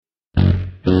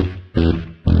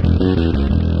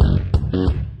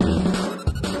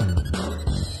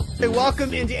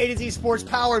Welcome into A to Z Sports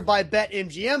powered by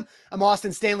BetMGM. I'm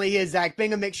Austin Stanley. He is Zach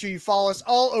Bingham. Make sure you follow us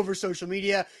all over social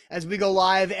media as we go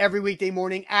live every weekday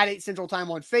morning at 8 Central Time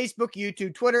on Facebook,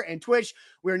 YouTube, Twitter, and Twitch.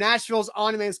 We're Nashville's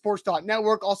on-demand sports talk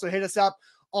network. Also hit us up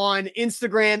on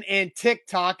Instagram and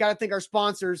TikTok. Got to thank our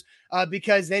sponsors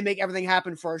because they make everything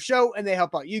happen for our show and they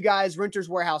help out you guys. Renters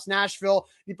Warehouse Nashville,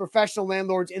 the professional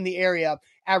landlords in the area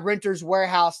at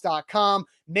renterswarehouse.com.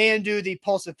 Mandu, the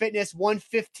Pulse of Fitness, 1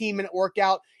 15-minute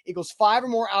workout equals 5 or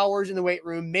more hours in the weight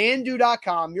room.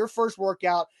 Mandu.com, your first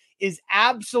workout is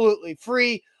absolutely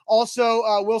free. Also,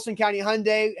 Wilson County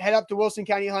Hyundai. Head up to Wilson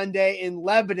County Hyundai in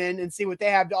Lebanon and see what they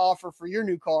have to offer for your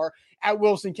new car at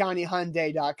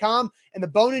wilsoncountyhyundai.com. And the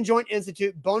Bone and Joint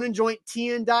Institute,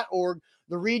 boneandjointtn.org,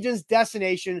 the region's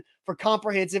destination for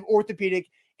comprehensive orthopedic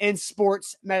and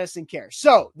sports medicine care.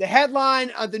 So the headline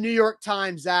of the New York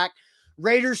Times, Zach,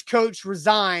 Raiders coach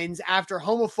resigns after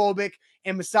homophobic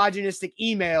and misogynistic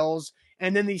emails.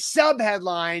 And then the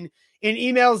sub-headline, in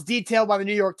emails detailed by the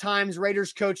New York Times,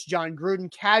 Raiders coach John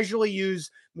Gruden casually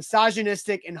used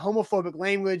misogynistic and homophobic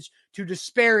language to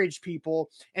disparage people.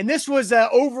 And this was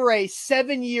over a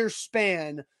 7-year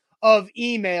span of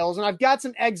emails. And I've got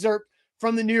some excerpt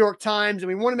from the New York Times, and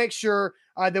we want to make sure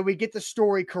that we get the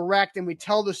story correct and we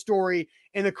tell the story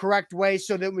in the correct way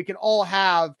so that we can all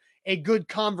have a good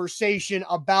conversation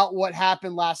about what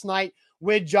happened last night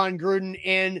with John Gruden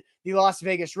and the Las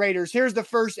Vegas Raiders. Here's the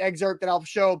first excerpt that I'll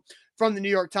show from the New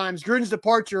York Times. Gruden's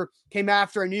departure came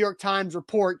after a New York Times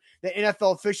report that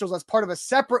NFL officials, as part of a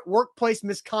separate workplace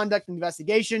misconduct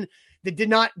investigation that did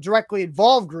not directly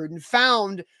involve Gruden,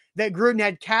 found that Gruden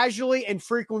had casually and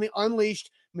frequently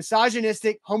unleashed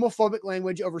misogynistic, homophobic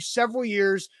language over several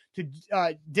years to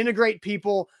denigrate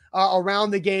people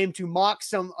around the game, to mock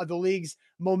some of the league's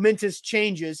momentous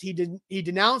changes. He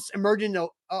denounced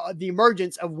the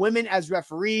emergence of women as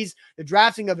referees, the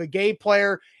drafting of a gay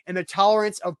player, and the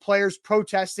tolerance of players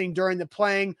protesting during the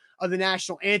playing of the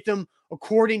national anthem,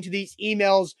 according to these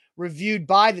emails reviewed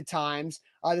by the Times.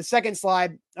 The second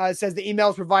slide says the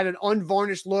emails provide an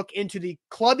unvarnished look into the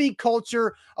clubby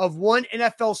culture of one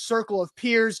NFL circle of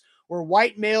peers where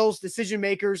white males, decision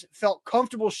makers, felt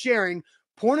comfortable sharing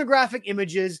pornographic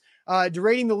images,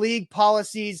 deriding the league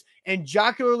policies, and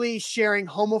jocularly sharing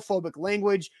homophobic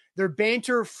language. Their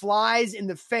banter flies in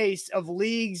the face of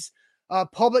league's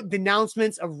public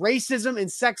denouncements of racism and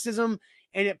sexism,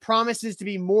 and it promises to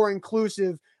be more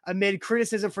inclusive amid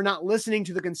criticism for not listening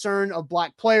to the concern of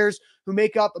black players who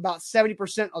make up about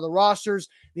 70% of the rosters.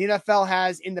 The NFL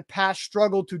has in the past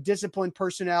struggled to discipline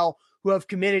personnel who have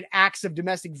committed acts of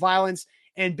domestic violence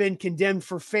and been condemned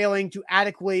for failing to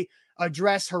adequately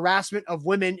address harassment of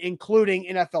women, including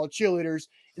NFL cheerleaders.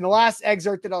 In the last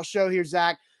excerpt that I'll show here,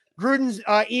 Zach, Gruden's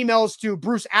emails to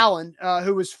Bruce Allen,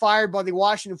 who was fired by the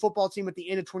Washington football team at the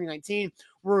end of 2019,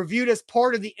 were reviewed as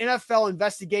part of the NFL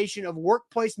investigation of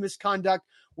workplace misconduct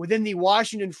within the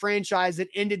Washington franchise that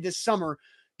ended this summer.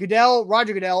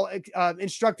 Roger Goodell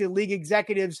instructed league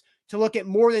executives to look at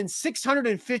more than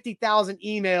 650,000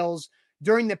 emails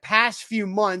during the past few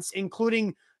months,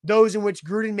 including those in which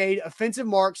Gruden made offensive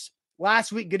marks.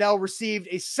 Last week, Goodell received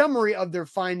a summary of their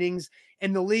findings,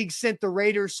 and the league sent the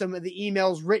Raiders some of the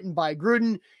emails written by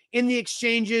Gruden. In the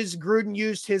exchanges, Gruden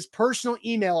used his personal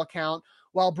email account,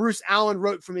 while Bruce Allen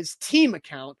wrote from his team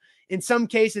account. In some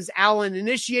cases, Allen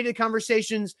initiated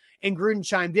conversations and Gruden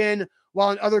chimed in, while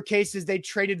in other cases, they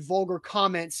traded vulgar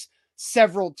comments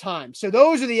several times. So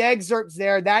those are the excerpts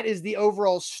there. That is the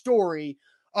overall story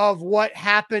of what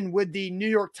happened with the New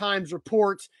York Times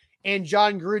report and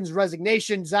John Gruden's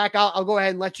resignation. Zach, I'll go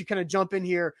ahead and let you kind of jump in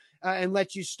here and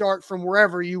let you start from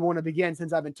wherever you want to begin,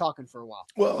 since I've been talking for a while.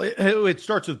 Well, it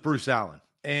starts with Bruce Allen.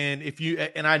 And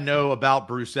I know about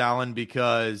Bruce Allen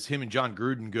because him and John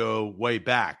Gruden go way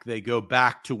back. They go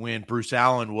back to when Bruce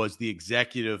Allen was the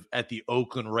executive at the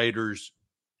Oakland Raiders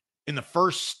in the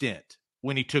first stint,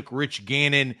 when he took Rich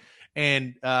Gannon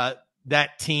and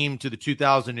that team to the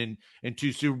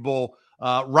 2002 Super Bowl,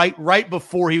 right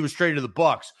before he was traded to the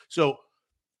Bucs. So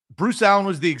Bruce Allen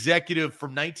was the executive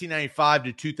from 1995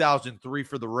 to 2003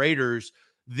 for the Raiders.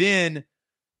 Then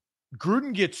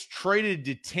Gruden gets traded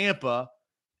to Tampa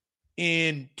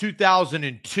in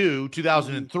 2002,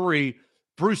 2003.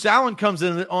 Bruce Allen comes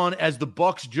on as the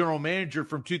Bucs general manager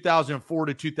from 2004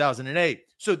 to 2008.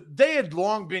 So they had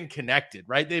long been connected,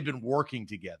 right? They've been working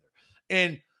together.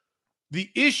 And the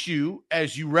issue,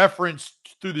 as you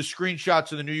referenced through the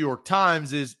screenshots of the New York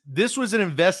Times, is this was an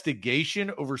investigation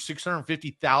over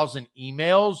 650,000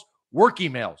 emails, work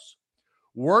emails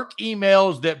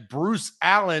that Bruce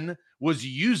Allen was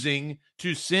using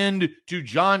to send to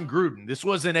John Gruden. This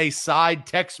wasn't a side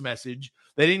text message.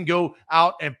 They didn't go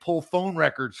out and pull phone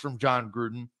records from John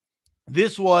Gruden.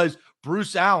 This was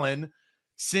Bruce Allen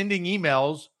sending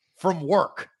emails from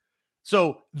work.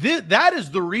 So that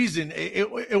is the reason.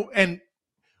 And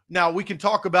now we can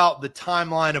talk about the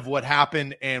timeline of what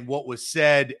happened and what was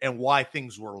said and why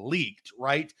things were leaked,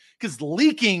 right? Because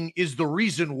leaking is the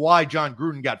reason why John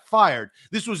Gruden got fired.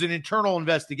 This was an internal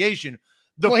investigation.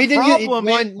 The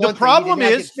problem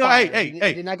is, he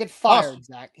did not get fired, Austin,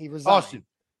 Zach. He resigned. Austin,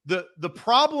 the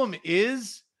problem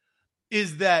is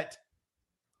that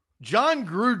John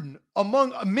Gruden,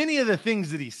 among many of the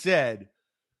things that he said,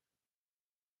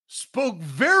 spoke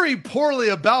very poorly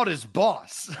about his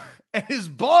boss. And his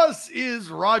boss is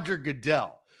Roger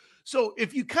Goodell. So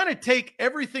if you kind of take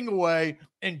everything away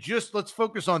and just let's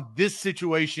focus on this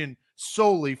situation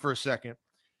solely for a second.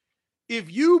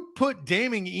 If you put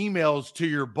damning emails to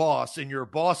your boss and your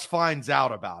boss finds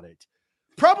out about it,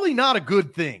 probably not a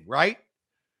good thing, right?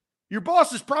 Your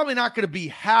boss is probably not going to be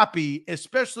happy,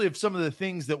 especially if some of the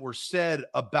things that were said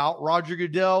about Roger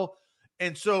Goodell.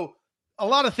 And so a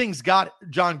lot of things got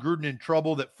John Gruden in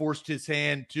trouble that forced his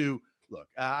hand to look.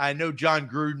 I know John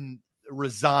Gruden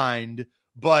resigned,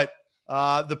 but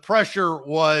the pressure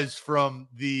was from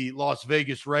the Las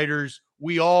Vegas Raiders.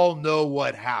 We all know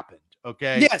what happened.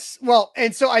 Okay. Yes. Well,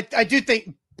 and so I do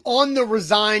think on the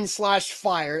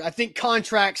resign/fired, I think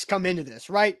contracts come into this,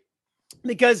 right?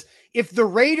 Because if the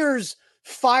Raiders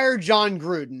fire John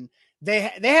Gruden, they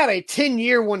have a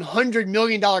 10-year, $100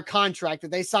 million contract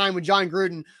that they signed with John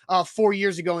Gruden 4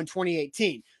 years ago in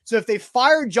 2018. So if they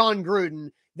fire John Gruden,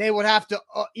 they would have to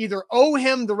either owe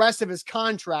him the rest of his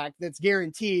contract that's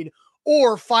guaranteed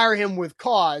or fire him with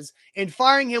cause. And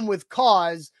firing him with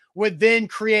cause would then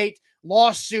create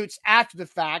lawsuits after the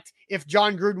fact if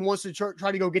John Gruden wants to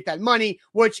try to go get that money,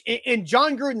 which in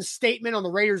John Gruden's statement on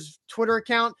the Raiders Twitter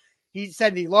account, he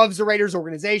said he loves the Raiders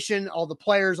organization, all the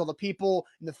players, all the people,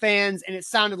 and the fans, and it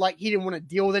sounded like he didn't want to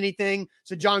deal with anything.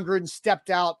 So John Gruden stepped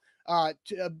out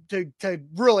to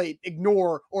really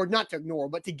ignore, or not to ignore,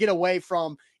 but to get away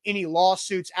from any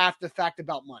lawsuits after the fact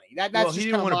about money. That's he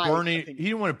didn't want to burn any. He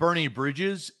didn't want to burn any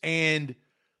bridges, and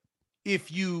if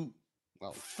you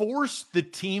force the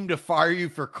team to fire you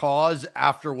for cause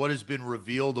after what has been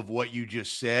revealed of what you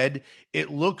just said, it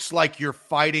looks like you're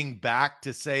fighting back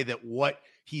to say that what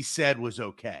he said was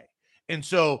okay. And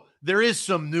so there is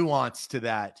some nuance to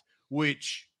that,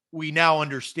 which we now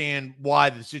understand why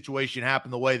the situation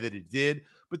happened the way that it did.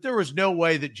 But there was no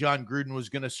way that John Gruden was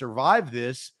going to survive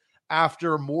this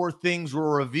after more things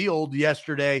were revealed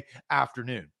yesterday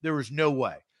afternoon. There was no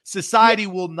way. Society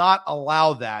will not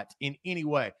allow that in any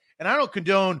way. And I don't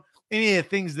condone any of the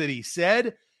things that he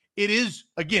said. It is,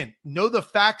 again, know the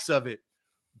facts of it.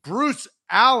 Bruce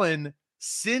Allen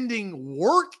sending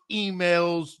work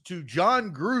emails to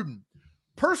John Gruden.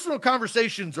 Personal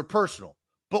conversations are personal,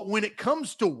 but when it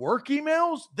comes to work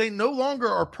emails, they no longer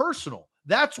are personal.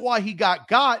 That's why he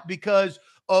got because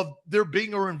of there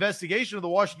being an investigation of the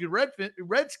Washington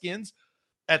Redskins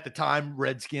at the time,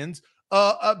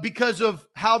 because of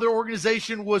how their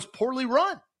organization was poorly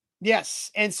run. Yes.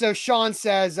 And so Sean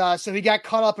says, so he got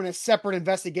caught up in a separate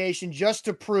investigation just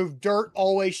to prove dirt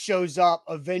always shows up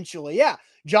eventually. Yeah.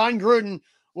 John Gruden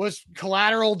was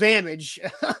collateral damage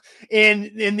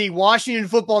in the Washington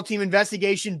football team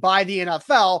investigation by the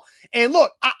NFL. And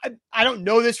look, I don't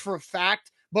know this for a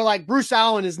fact, but like Bruce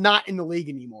Allen is not in the league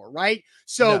anymore, right?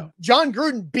 So no. John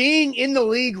Gruden being in the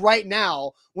league right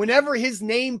now, whenever his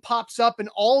name pops up in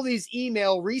all these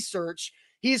email research,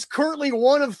 he's currently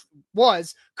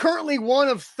was currently one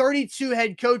of 32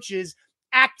 head coaches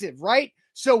active, right?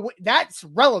 So that's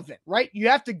relevant, right? You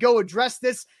have to go address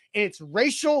this, and it's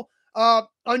racial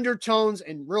undertones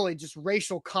and really just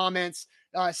racial comments,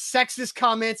 sexist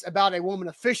comments about a woman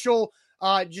official,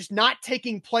 just not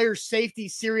taking player safety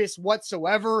serious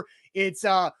whatsoever. It's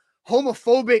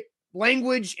homophobic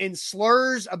language and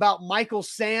slurs about Michael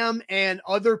Sam and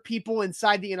other people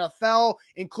inside the NFL,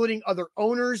 including other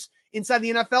owners inside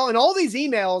the NFL. And all these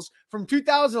emails from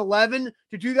 2011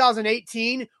 to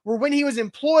 2018 were when he was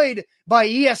employed by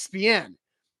ESPN.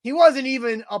 He wasn't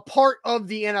even a part of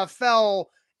the NFL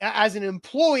as an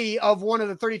employee of one of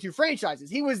the 32 franchises.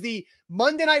 He was the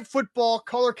Monday Night Football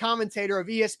color commentator of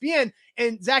ESPN.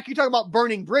 And Zach, you talk about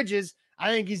burning bridges. I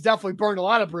think he's definitely burned a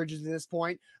lot of bridges at this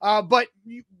point. But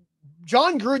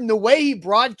John Gruden, the way he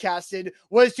broadcasted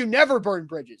was to never burn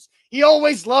bridges. He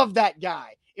always loved that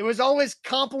guy. It was always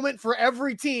compliment for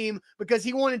every team because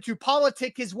he wanted to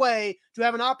politic his way to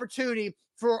have an opportunity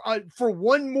for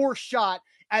one more shot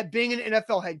at being an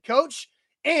NFL head coach.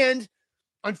 And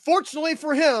unfortunately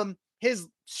for him, his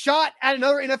shot at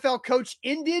another NFL coach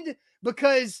ended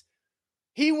because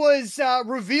he was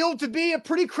revealed to be a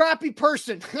pretty crappy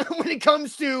person when it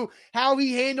comes to how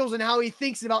he handles and how he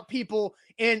thinks about people,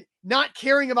 and not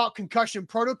caring about concussion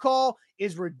protocol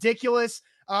is ridiculous.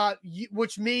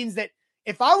 Which means that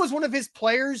if I was one of his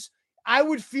players, I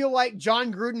would feel like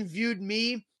John Gruden viewed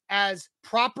me as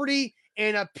property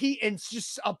and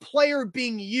just a player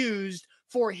being used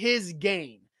for his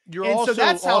gain. You're And so also,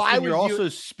 that's how I Austin, would you're view also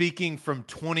it. speaking from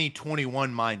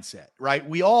 2021 mindset, right?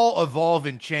 We all evolve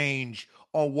and change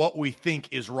on what we think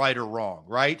is right or wrong,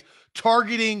 right?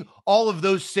 Targeting all of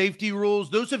those safety rules,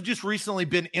 those have just recently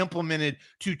been implemented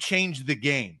to change the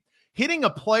game. Hitting a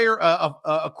player,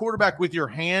 a quarterback with your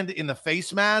hand in the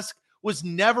face mask was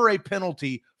never a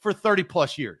penalty for 30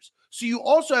 plus years. So you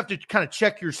also have to kind of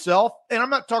check yourself. And I'm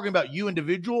not talking about you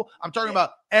individual. I'm talking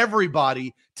about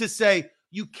everybody, to say,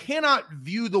 you cannot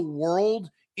view the world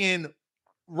in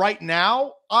right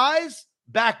now eyes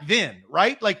back then,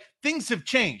 right? Like, things have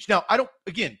changed. Now, I don't,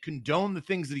 again, condone the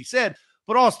things that he said,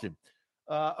 but Austin,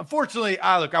 unfortunately,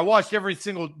 I watched every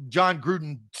single John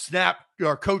Gruden snap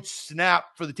or coach snap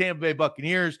for the Tampa Bay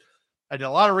Buccaneers. I did a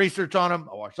lot of research on him.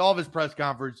 I watched all of his press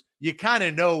conference. You kind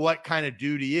of know what kind of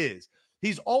dude he is.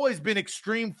 He's always been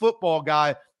extreme football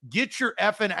guy. Get your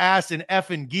effing ass in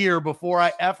effing gear before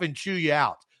I effing chew you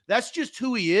out. That's just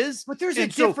who he is. But there's a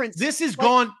difference. This is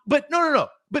gone. But no.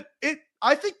 But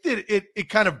I think that it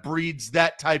kind of breeds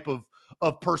that type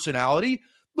of personality.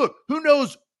 Look, who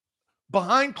knows?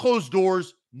 Behind closed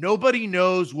doors, nobody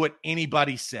knows what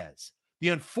anybody says. The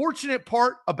unfortunate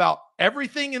part about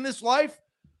everything in this life,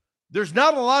 there's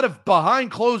not a lot of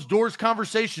behind closed doors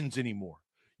conversations anymore.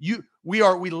 We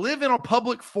live in a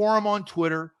public forum on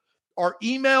Twitter. Our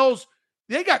emails,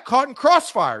 they got caught in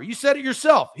crossfire. You said it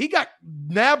yourself. He got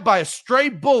nabbed by a stray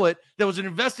bullet that was an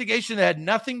investigation that had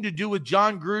nothing to do with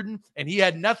John Gruden, and he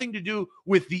had nothing to do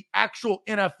with the actual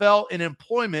NFL and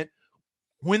employment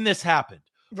when this happened.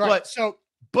 Right.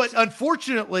 But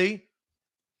unfortunately,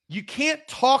 you can't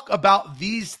talk about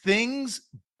these things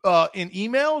in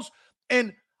emails.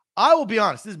 And I will be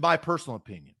honest, this is my personal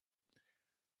opinion.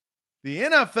 The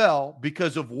NFL,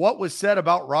 because of what was said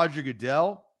about Roger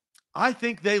Goodell, I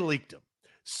think they leaked him.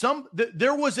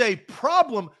 There was a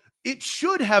problem. It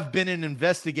should have been an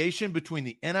investigation between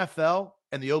the NFL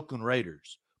and the Oakland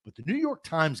Raiders, but the New York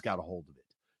Times got a hold of it.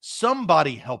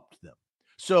 Somebody helped them.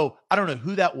 So I don't know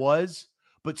who that was,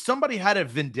 but somebody had a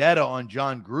vendetta on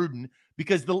John Gruden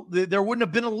because there wouldn't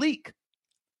have been a leak.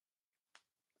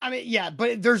 I mean, yeah,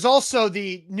 but there's also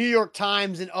the New York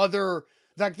Times and other,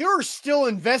 like, there are still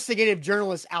investigative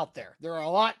journalists out there. There are a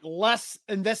lot less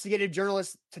investigative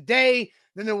journalists today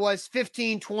than there was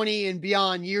 15, 20 and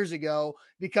beyond years ago,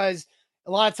 because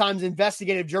a lot of times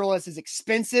investigative journalists is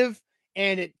expensive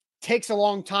and it takes a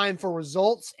long time for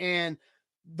results. And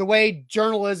the way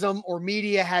journalism or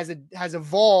media has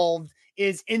evolved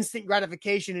is instant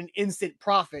gratification and instant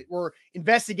profit, where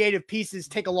investigative pieces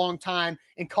take a long time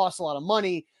and cost a lot of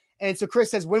money. And so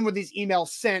Chris says, when were these emails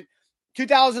sent?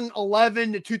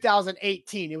 2011 to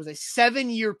 2018. It was a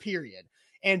 7-year period.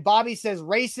 And Bobby says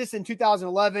racist in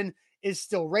 2011 is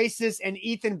still racist. And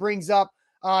Ethan brings up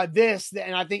this,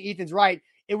 and I think Ethan's right.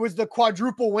 It was the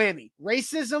quadruple whammy: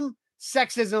 racism,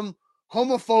 sexism,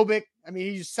 homophobic. I mean,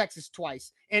 he used sexist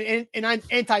twice, and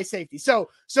anti-safety. So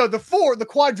the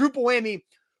quadruple whammy: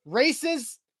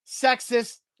 racist,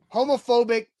 sexist,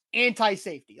 homophobic,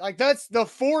 anti-safety. Like, that's the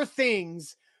 4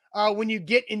 things when you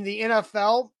get in the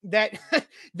NFL that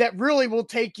that really will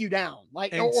take you down.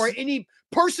 Like, or any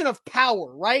person of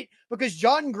power, right? Because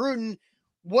John Gruden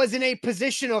was in a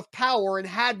position of power and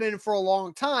had been for a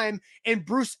long time. And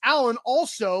Bruce Allen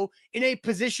also in a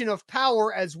position of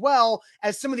power, as well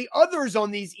as some of the others on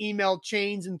these email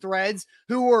chains and threads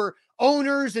who were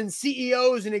owners and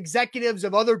CEOs and executives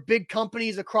of other big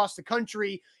companies across the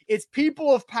country. It's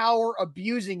people of power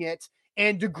abusing it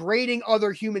and degrading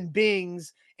other human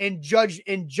beings and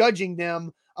judging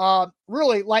them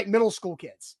really like middle school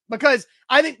kids. Because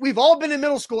I think we've all been in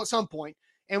middle school at some point,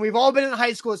 and we've all been in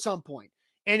high school at some point.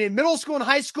 And in middle school and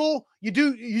high school, you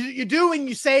do and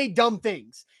you say dumb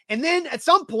things. And then at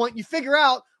some point you figure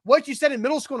out what you said in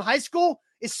middle school and high school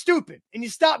is stupid, and you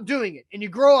stop doing it, and you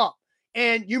grow up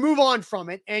and you move on from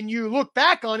it, and you look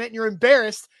back on it and you're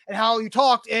embarrassed at how you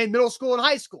talked in middle school and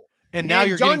high school. And now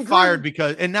you're getting fired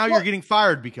because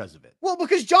of it. Well,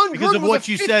 because John Gruden, because of what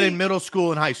you said in middle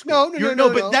school and high school.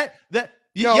 No.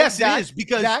 Yes, Zach, it is,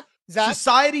 because Zach,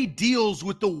 society deals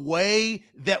with the way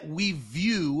that we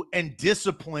view and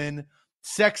discipline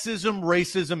sexism,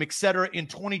 racism, etc. in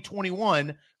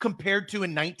 2021 compared to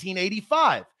in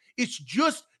 1985. It's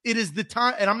just It is the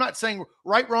time, and I'm not saying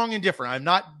right, wrong, and different.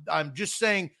 I'm just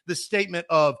saying the statement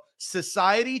of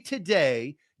society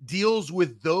today deals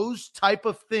with those type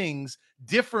of things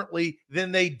differently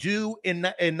than they do in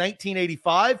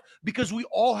 1985 because we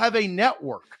all have a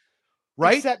network,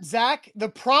 right? Except, Zach, the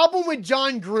problem with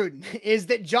John Gruden is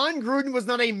that John Gruden was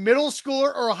not a middle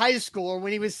schooler or a high schooler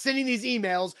when he was sending these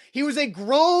emails. He was a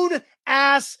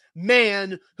grown-ass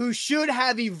man who should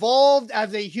have evolved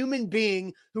as a human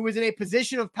being who was in a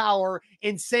position of power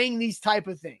in saying these type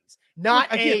of things.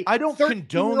 Not Look, again, I don't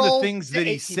condone the things that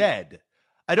he said.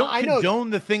 I don't condone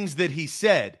the things that he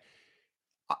said.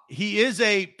 He is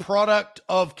a product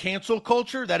of cancel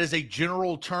culture. That is a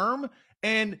general term.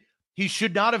 And he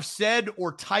should not have said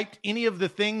or typed any of the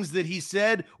things that he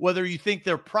said, whether you think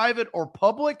they're private or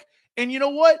public. And you know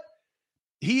what?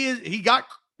 He got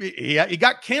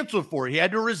canceled for it. He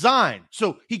had to resign.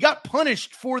 So he got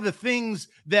punished for the things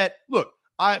that, look,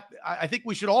 I think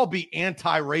we should all be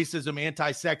anti-racism,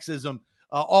 anti-sexism,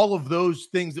 all of those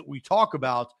things that we talk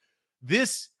about.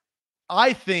 This,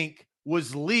 I think,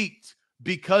 was leaked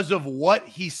because of what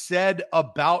he said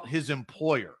about his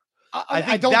employer. I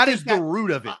think that is the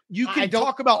root of it. You can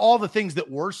talk about all the things that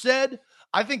were said.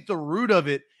 I think the root of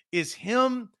it is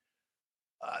him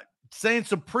saying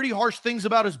some pretty harsh things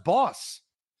about his boss.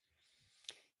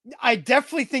 I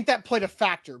definitely think that played a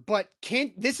factor, but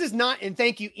this is not, and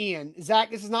thank you, Ian.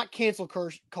 Zach, this is not cancel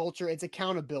culture. It's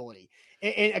accountability.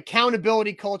 And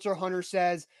accountability culture, Hunter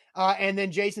says, and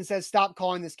then Jason says, stop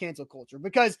calling this cancel culture.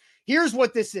 Because here's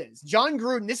what this is. John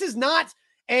Gruden, this is not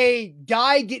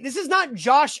this is not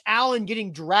Josh Allen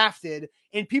getting drafted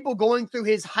and people going through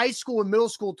his high school and middle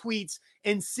school tweets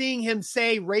and seeing him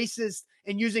say racist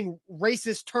and using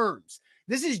racist terms.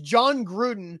 This is John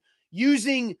Gruden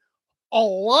using a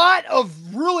lot of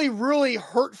really, really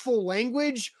hurtful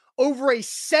language over a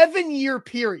 7-year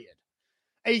period.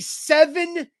 A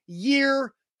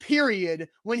 7-year period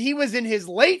when he was in his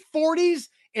late 40s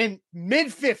and mid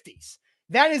 50s.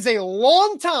 That is a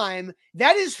long time.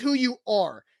 That is who you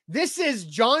are. This is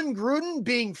John Gruden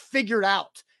being figured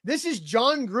out. This is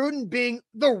John Gruden being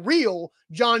the real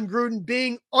John Gruden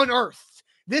being unearthed.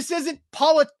 This isn't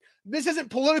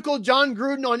political John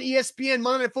Gruden on ESPN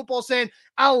Monday Night Football saying,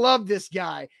 I love this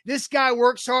guy. This guy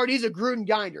works hard. He's a Gruden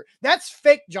Ginder. That's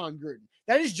fake John Gruden.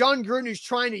 That is John Gruden who's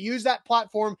trying to use that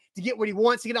platform to get what he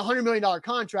wants, to get a $100 million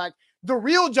contract. The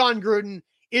real John Gruden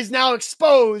is now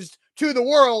exposed to the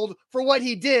world for what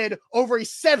he did over a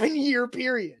 7-year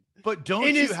period. But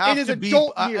don't you have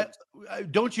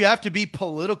to be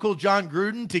political John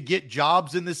Gruden to get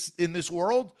jobs in this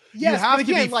world? Yes, you have to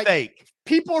be fake.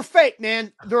 People are fake,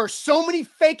 man. There are so many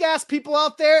fake ass people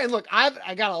out there. And look,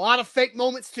 I got a lot of fake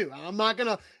moments too. I'm not going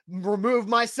to remove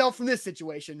myself from this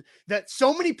situation. That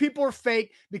so many people are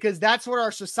fake because that's what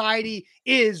our society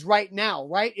is right now,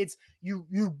 right? It's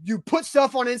you put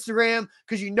stuff on Instagram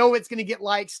because you know it's going to get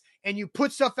likes, and you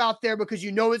put stuff out there because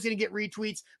you know it's going to get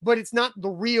retweets, but it's not the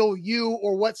real you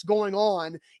or what's going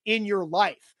on in your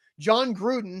life. John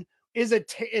Gruden is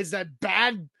a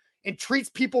bad and treats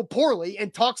people poorly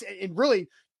and talks and really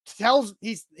tells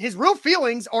his real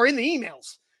feelings are in the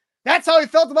emails. That's how he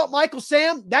felt about Michael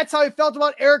Sam. That's how he felt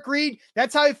about Eric Reed.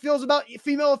 That's how he feels about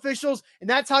female officials. And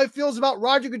that's how he feels about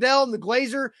Roger Goodell and the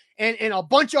Glazer and a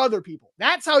bunch of other people.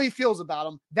 That's how he feels about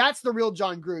them. That's the real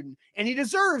John Gruden. And he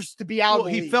deserves to be out of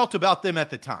the league. He felt about them at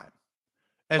the time.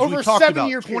 As over we talked about,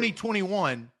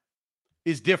 2021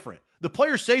 is different. The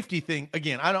player safety thing,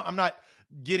 again, I'm not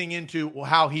getting into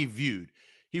how he viewed.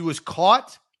 He was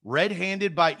caught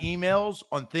red-handed by emails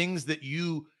on things that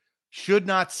you should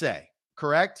not say,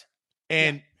 correct?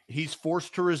 And he's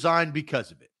forced to resign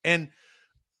because of it. And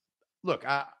look,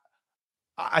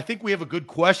 I think we have a good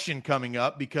question coming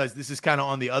up because this is kind of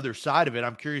on the other side of it.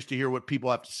 I'm curious to hear what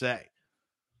people have to say.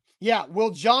 Yeah,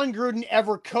 will John Gruden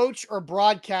ever coach or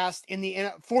broadcast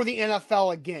for the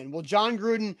NFL again? Will John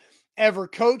Gruden ever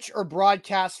coach or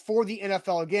broadcast for the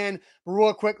NFL again? But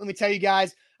real quick, let me tell you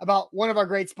guys about one of our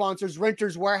great sponsors,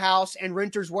 Renters Warehouse and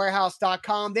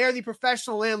renterswarehouse.com. They're the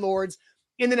professional landlords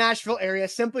in the Nashville area.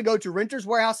 Simply go to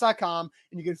renterswarehouse.com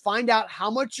and you can find out how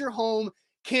much your home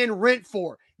can rent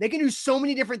for. They can do so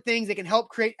many different things. They can help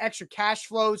create extra cash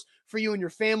flows for you and your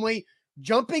family.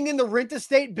 Jumping in the rent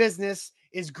estate business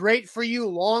is great for you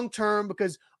long-term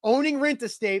because owning rent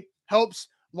estate helps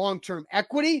long-term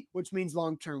equity, which means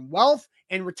long-term wealth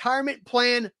and retirement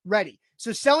plan ready.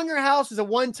 So selling your house is a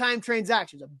one-time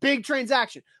transaction. It's a big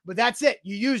transaction, but that's it.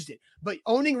 You used it. But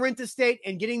owning rent estate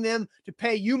and getting them to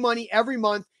pay you money every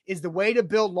month is the way to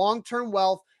build long-term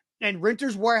wealth. And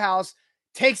Renters Warehouse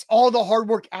takes all the hard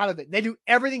work out of it. They do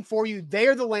everything for you. They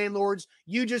are the landlords.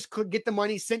 You just could get the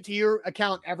money sent to your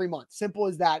account every month. Simple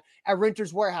as that at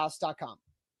renterswarehouse.com.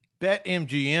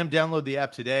 BetMGM, download the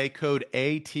app today. Code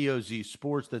ATOZ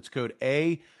Sports. That's code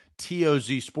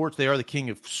ATOZ Sports. They are the king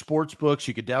of sports books.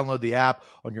 You can download the app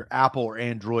on your Apple or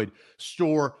Android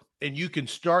store, and you can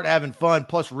start having fun.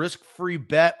 Plus, risk-free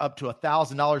bet up to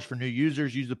 $1,000 for new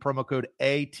users. Use the promo code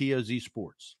ATOZ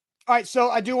Sports. All right, so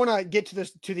I do want to get to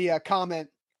the comment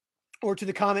or to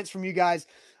the comments from you guys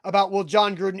about will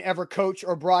John Gruden ever coach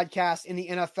or broadcast in the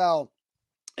NFL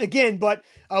again? But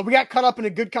we got caught up in a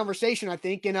good conversation, I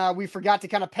think, and we forgot to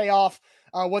kind of pay off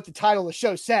what the title of the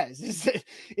show says.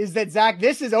 Is that Zach?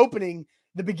 This is opening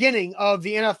the beginning of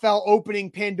the NFL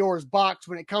opening Pandora's box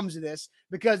when it comes to this,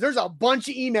 because there's a bunch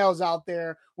of emails out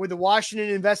there with the Washington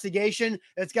investigation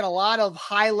that's got a lot of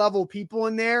high-level people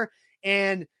in there,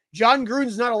 and John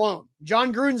Gruden's not alone.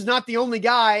 John Gruden's not the only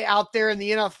guy out there in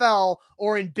the NFL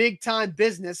or in big-time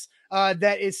business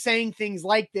that is saying things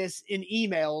like this in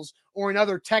emails or in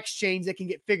other text chains that can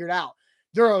get figured out.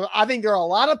 I think there are a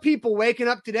lot of people waking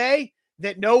up today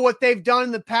that know what they've done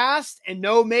in the past and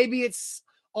know maybe it's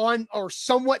on or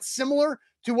somewhat similar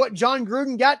to what John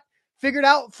Gruden got figured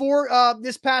out for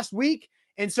this past week.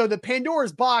 And so the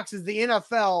Pandora's box is the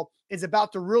NFL is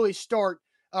about to really start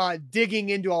digging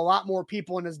into a lot more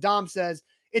people. And as Dom says,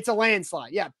 it's a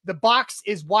landslide. Yeah, the box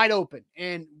is wide open,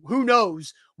 and who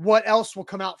knows what else will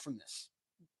come out from this.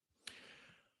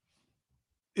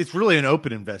 It's really an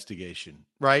open investigation,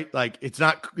 right? Like it's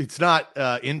not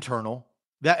internal.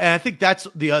 And I think that's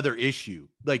the other issue.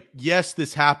 Like, yes,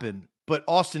 this happened, but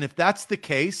Austin, if that's the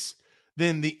case,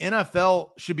 then the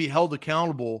NFL should be held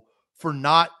accountable for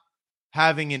not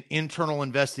having an internal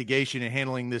investigation and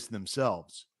handling this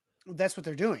themselves. That's what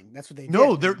they're doing. That's what they do.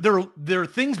 No, there are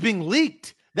things being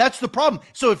leaked. That's the problem.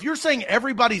 So if you're saying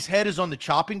everybody's head is on the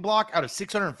chopping block out of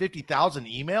 650,000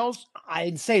 emails, I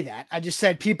didn't say that. I just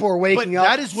said people are waking up.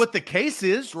 That is what the case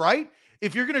is, right?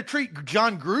 If you're going to treat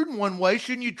John Gruden one way,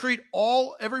 shouldn't you treat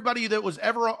everybody that was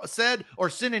ever said or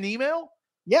sent an email?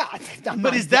 Yeah,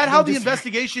 but is that how the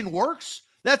investigation works?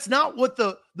 That's not what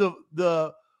that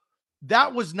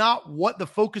was not what the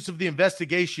focus of the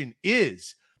investigation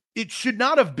is. It should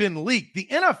not have been leaked. The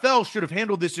NFL should have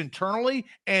handled this internally,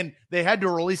 and they had to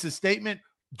release a statement.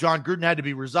 John Gruden had to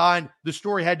be resigned. The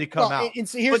story had to come out. And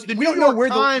so but the New York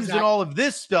Times and all of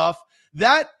this stuff,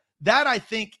 that I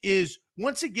think is,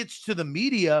 once it gets to the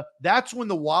media, that's when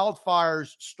the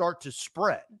wildfires start to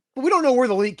spread. But we don't know where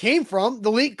the leak came from.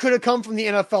 The leak could have come from the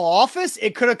NFL office.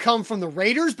 It could have come from the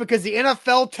Raiders, because the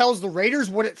NFL tells the Raiders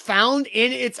what it found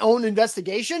in its own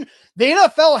investigation. The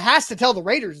NFL has to tell the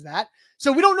Raiders that.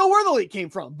 So we don't know where the leak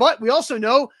came from, but we also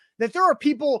know that there are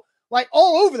people like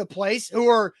all over the place who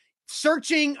are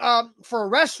searching for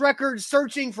arrest records,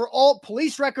 searching for all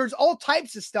police records, all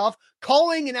types of stuff,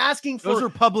 calling and asking for. Those are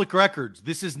public records.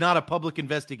 This is not a public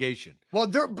investigation. Well,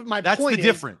 that's the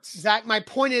difference. Zach, my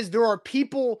point is there are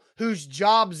people whose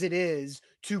jobs it is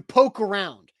to poke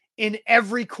around in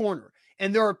every corner.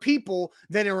 And there are people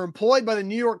that are employed by the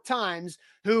New York Times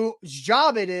whose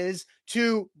job it is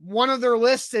to, one of their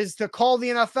lists is to call the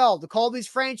NFL, to call these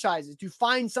franchises, to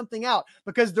find something out,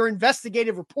 because they're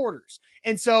investigative reporters.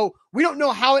 And so we don't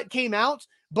know how it came out,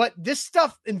 but this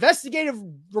stuff, investigative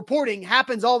reporting,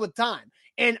 happens all the time.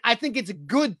 And I think it's a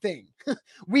good thing.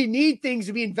 We need things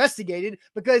to be investigated,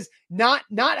 because not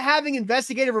having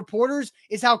investigative reporters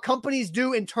is how companies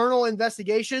do internal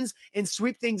investigations and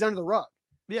sweep things under the rug.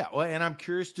 Yeah, well, and I'm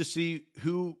curious to see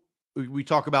who we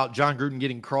talk about John Gruden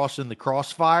getting crossed in the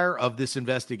crossfire of this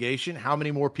investigation. How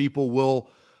many more people will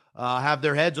have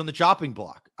their heads on the chopping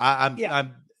block? I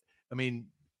mean,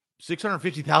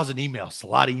 650,000 emails, a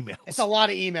lot of emails. It's a lot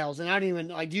of emails. And I don't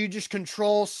even do you just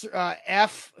control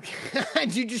F?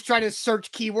 Do you just try to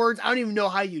search keywords? I don't even know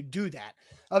how you do that.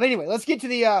 Anyway, let's get to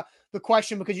the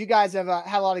question, because you guys have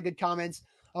had a lot of good comments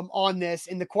on this.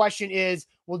 And the question is,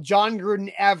 will John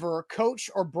Gruden ever coach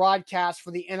or broadcast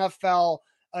for the NFL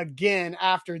again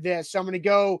after this? So I'm going to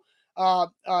go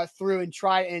through and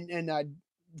try. And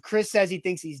Chris says he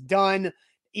thinks he's done.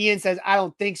 Ian says, I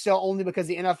don't think so, only because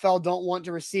the NFL don't want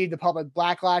to receive the public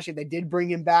backlash if they did bring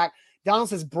him back. Donald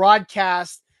says,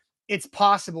 broadcast, it's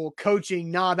possible.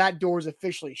 Coaching, nah, that door is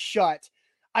officially shut.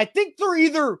 I think they're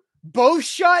either both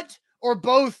shut or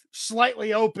both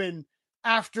slightly open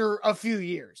after a few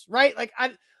years, right?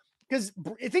 Because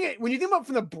when you think about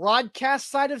from the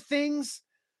broadcast side of things,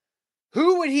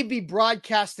 who would he be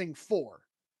broadcasting for?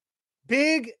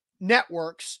 Big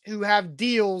networks who have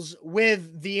deals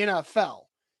with the NFL.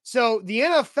 So the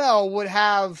NFL would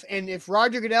have, and if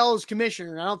Roger Goodell is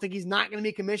commissioner, and I don't think he's not going to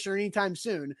be commissioner anytime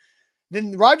soon,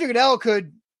 then Roger Goodell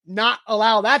could not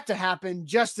allow that to happen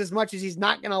just as much as he's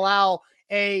not going to allow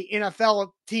a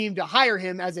NFL team to hire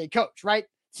him as a coach, right?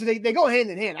 So they go hand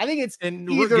in hand. I think it's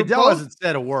either Goodell both. hasn't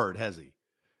said a word, has he?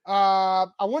 I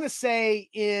want to say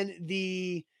in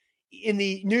the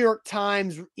New York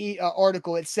Times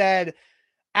article, it said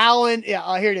Allen,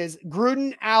 here it is.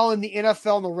 Gruden, Allen, the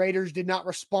NFL, and the Raiders did not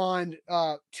respond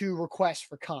to requests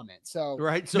for comment. So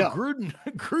right. So no.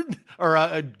 Gruden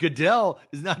or Goodell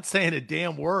is not saying a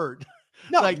damn word.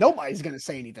 No, nobody's going to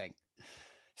say anything.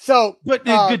 So, but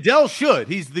Goodell should.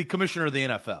 He's the commissioner of the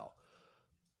NFL.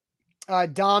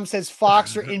 Dom says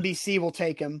Fox or NBC will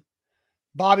take him.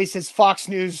 Bobby says Fox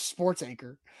News sports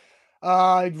anchor.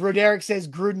 Roderick says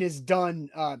Gruden is done,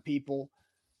 people.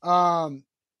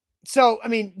 So, I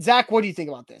mean, Zach, what do you think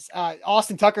about this?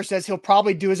 Austin Tucker says he'll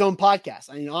probably do his own podcast.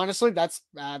 I mean, honestly, that's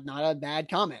not a bad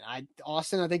comment.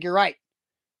 Austin, I think you're right.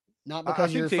 Not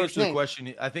because you're first name. The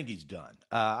question, I think he's done.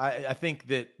 I think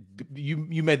that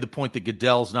you made the point that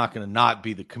Goodell's not going to not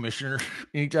be the commissioner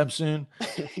anytime soon.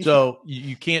 So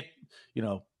you can't,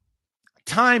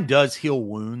 time does heal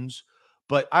wounds,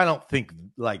 but I don't think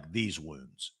like these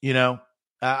wounds,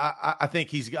 I think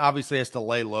he's obviously has to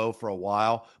lay low for a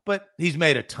while, but he's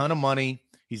made a ton of money.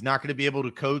 He's not going to be able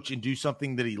to coach and do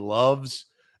something that he loves.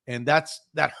 And that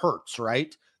hurts,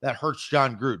 right? That hurts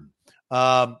John Gruden.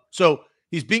 So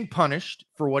he's being punished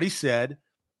for what he said,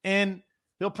 and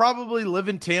he'll probably live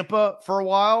in Tampa for a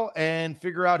while and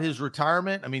figure out his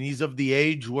retirement. I mean, he's of the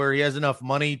age where he has enough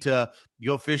money to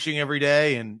go fishing every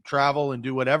day and travel and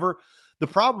do whatever. The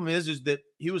problem is that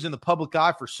he was in the public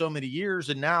eye for so many years,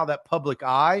 and now that public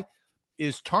eye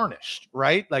is tarnished,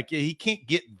 right? Like he can't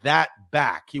get that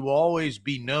back. He will always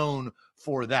be known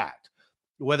for that.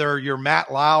 Whether you're Matt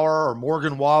Lauer or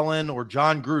Morgan Wallen or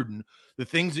John Gruden, the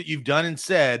things that you've done and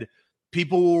said,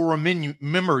 people will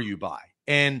remember you by.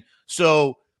 And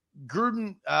so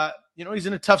Gruden, he's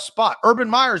in a tough spot. Urban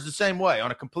Meyer's the same way on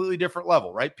a completely different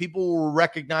level, right? People will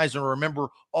recognize and remember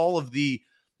all of the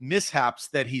mishaps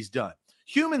that he's done.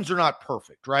 Humans are not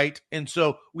perfect, right? And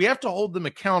so we have to hold them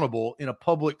accountable in a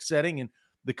public setting. And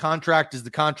the contract is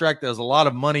the contract. There's a lot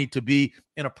of money to be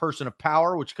in a person of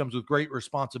power, which comes with great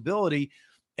responsibility.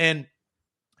 And,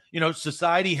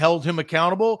 society held him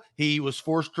accountable. He was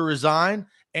forced to resign,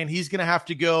 and he's going to have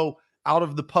to go out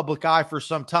of the public eye for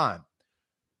some time.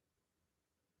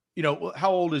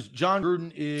 How old is John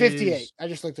Gruden? Is 58. I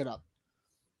just looked it up.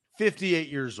 58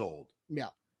 years old. Yeah.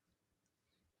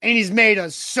 And he's made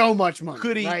us so much money.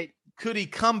 Could he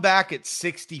come back at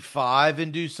 65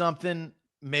 and do something?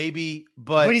 Maybe,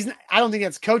 but I don't think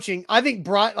that's coaching. I think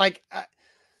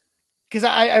because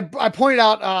I pointed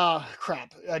out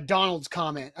Donald's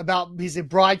comment about he's a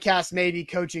broadcast maybe,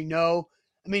 coaching no.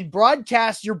 I mean,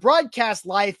 your broadcast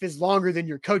life is longer than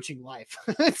your coaching life.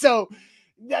 So,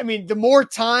 I mean, the more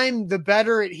time, the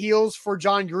better it heals for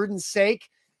John Gruden's sake.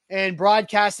 And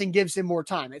broadcasting gives him more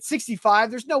time. At 65,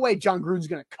 there's no way John Gruden's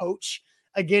going to coach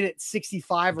again at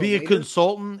 65 or be later. A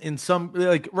consultant in some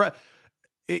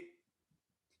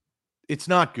it's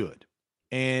not good.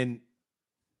 And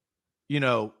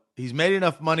he's made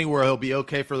enough money where he'll be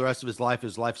okay for the rest of his life.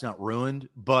 His life's not ruined,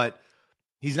 but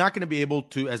he's not going to be able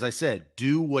to, as I said,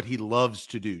 do what he loves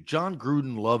to do. John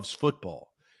Gruden loves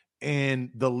football,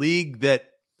 and the league that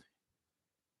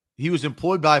he was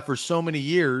employed by for so many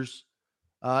years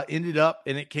ended up,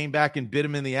 and it came back and bit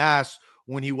him in the ass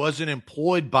when he wasn't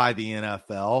employed by the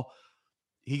NFL.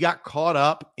 He got caught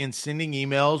up in sending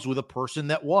emails with a person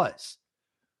that was.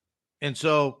 And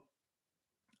so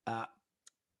I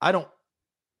don't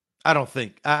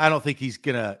think he's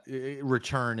going to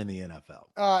return in the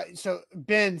NFL. So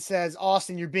Ben says,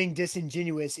 Austin, you're being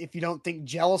disingenuous if you don't think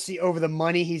jealousy over the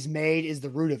money he's made is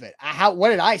the root of it. What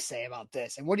did I say about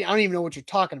this? And I don't even know what you're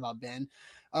talking about, Ben.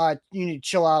 You need to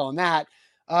chill out on that.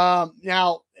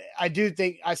 Now, I do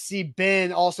think I see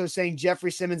Ben also saying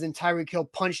Jeffrey Simmons and Tyreek Hill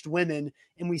punched women,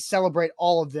 and we celebrate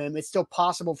all of them. It's still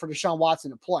possible for Deshaun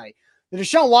Watson to play. The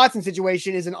Deshaun Watson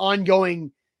situation is an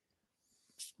ongoing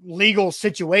legal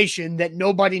situation that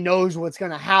nobody knows what's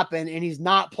going to happen, and he's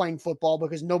not playing football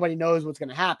because nobody knows what's going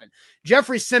to happen.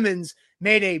 Jeffrey Simmons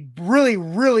made a really,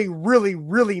 really, really,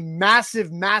 really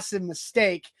massive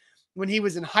mistake when he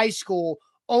was in high school,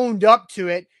 owned up to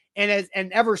it, and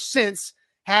ever since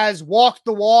has walked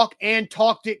the walk and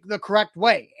talked it the correct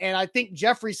way. And I think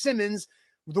Jeffrey Simmons,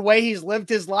 the way he's lived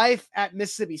his life at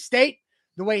Mississippi State,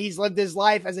 the way he's lived his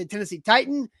life as a Tennessee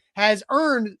Titan, has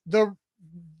earned the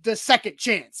second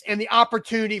chance and the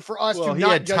opportunity for us to not judge him. He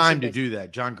had time to do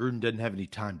that. John Gruden didn't have any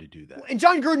time to do that. And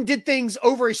John Gruden did things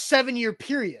over a 7-year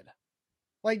period.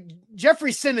 Like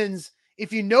Jeffrey Simmons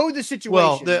If you know the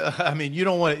situation. Well, I mean,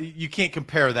 you can't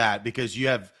compare that because you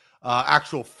have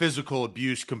actual physical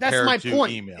abuse compared to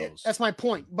emails. That's my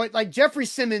point. But like Jeffrey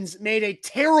Simmons made a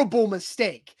terrible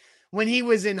mistake when he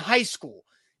was in high school.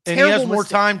 And he has more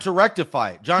time to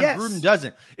rectify it. John Gruden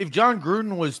doesn't. If John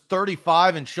Gruden was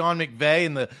 35 and Sean McVay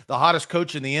and the hottest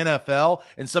coach in the NFL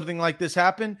and something like this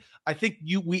happened, I think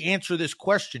we answer this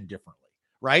question differently,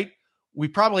 right? We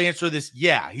probably answer this,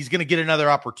 yeah, he's going to get another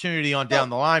opportunity on down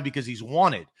the line because he's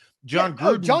wanted. John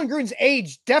Gruden's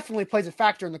age definitely plays a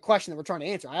factor in the question that we're trying to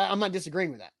answer. I'm not disagreeing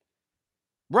with that.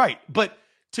 Right. But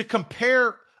to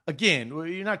compare, again,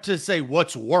 you're not to say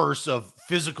what's worse of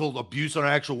physical abuse on an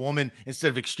actual woman instead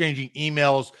of exchanging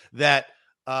emails that,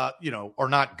 are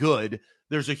not good.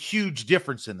 There's a huge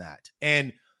difference in that.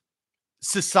 And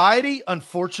society,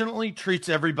 unfortunately, treats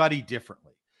everybody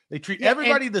differently. They treat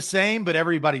everybody the same, but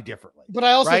everybody differently. But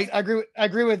I also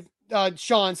agree with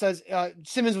Sean says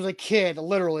Simmons was a kid,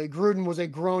 literally. Gruden was a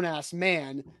grown-ass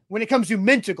man when it comes to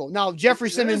mental. Now, Jeffrey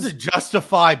Simmons doesn't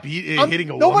justify hitting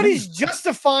a nobody's woman.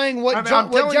 justifying what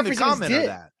Jeffrey Simmons did.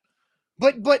 That.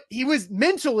 But he was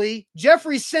mentally,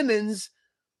 Jeffrey Simmons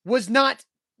was not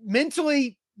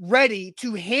mentally ready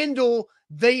to handle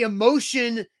the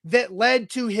emotion that led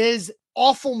to his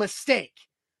awful mistake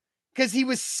because he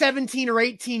was 17 or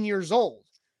 18 years old.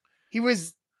 He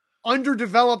was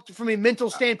underdeveloped from a mental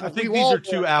standpoint. I think these are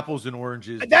two apples and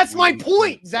oranges. That's my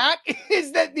point, Zach,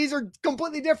 is that these are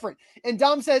completely different. And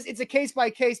Dom says it's a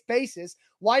case-by-case basis.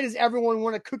 Why does everyone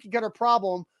want a cookie-cutter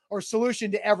problem or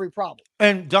solution to every problem?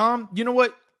 And Dom, you know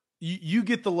what? You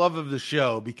get the love of the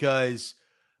show because,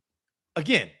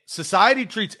 again, society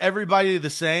treats everybody the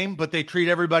same, but they treat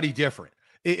everybody different.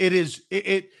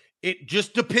 It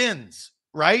just depends,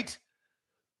 right?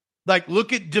 Like,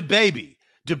 look at DaBaby.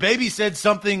 DaBaby said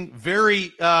something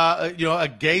very, a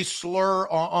gay slur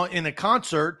in a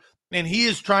concert, and he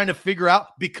is trying to figure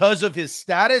out, because of his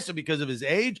status and because of his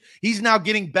age, he's now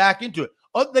getting back into it.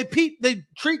 They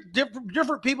treat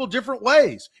different people different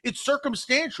ways. It's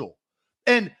circumstantial.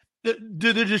 And the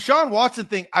Deshaun Watson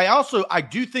thing, I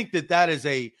do think that is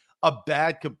a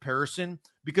bad comparison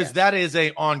because that is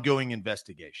a ongoing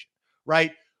investigation,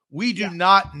 right? We do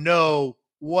not know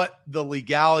what the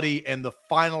legality and the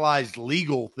finalized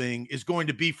legal thing is going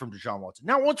to be from Deshaun Watson.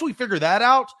 Now, once we figure that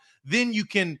out, then you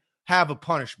can have a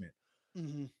punishment.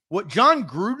 Mm-hmm. What John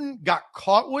Gruden got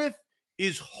caught with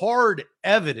is hard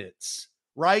evidence,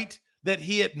 right, that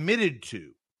he admitted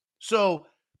to. So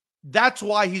that's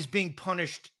why he's being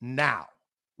punished now,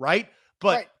 right?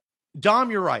 But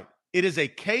Dom, you're right. It is a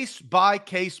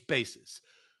case-by-case basis.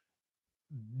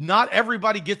 Not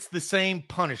everybody gets the same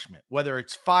punishment, whether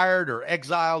it's fired or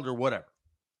exiled or whatever.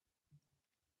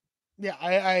 Yeah,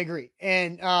 I agree.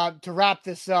 And to wrap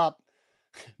this up,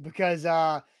 because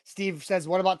Steve says,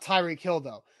 what about Tyreek Hill,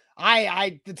 though?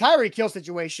 The Tyreek Hill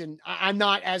situation, I'm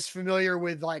not as familiar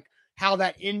with like how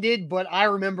that ended, but I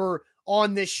remember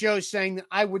on this show saying that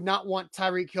I would not want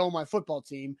Tyreek Hill on my football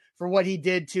team for what he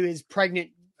did to his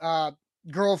pregnant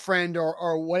girlfriend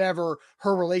or whatever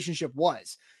her relationship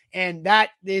was. And I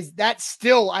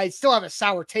still have a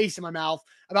sour taste in my mouth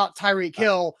about Tyreek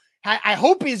Hill. I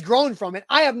hope he's grown from it.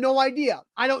 I have no idea.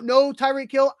 I don't know Tyreek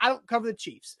Hill. I don't cover the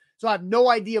Chiefs. So I have no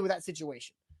idea with that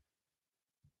situation.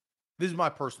 This is my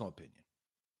personal opinion.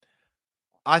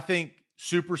 I think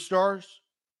superstars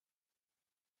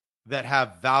that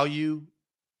have value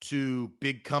to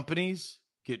big companies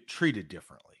get treated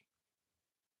differently.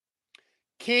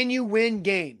 Can you win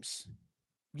games?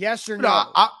 Yes or no?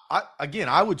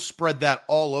 I would spread that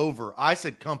all over. I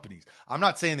said companies. I'm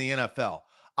not saying the NFL.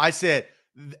 I said,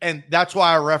 and that's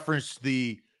why I referenced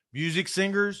the music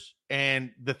singers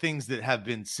and the things that have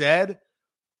been said.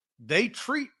 They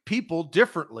treat people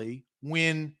differently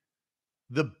when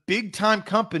the big time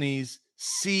companies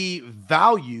see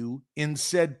value in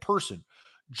said person.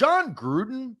 John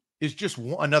Gruden is just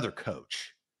another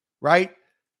coach, right?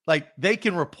 Like they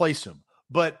can replace him.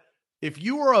 But if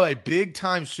you are a big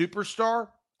time superstar,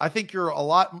 I think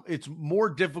it's more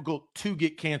difficult to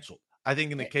get canceled. I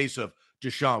think in the case of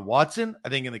Deshaun Watson, I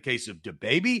think in the case of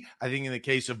DaBaby, I think in the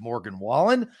case of Morgan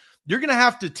Wallen, you're going to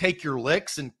have to take your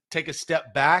licks and take a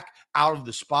step back out of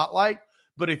the spotlight.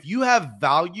 But if you have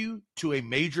value to a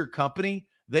major company,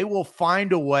 they will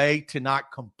find a way to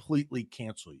not completely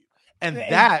cancel you. And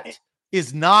that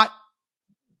is not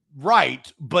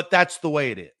right, but that's the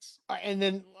way it is. And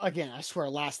then again, I swear,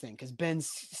 last thing, because Ben's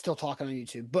still talking on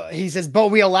YouTube, but he says, but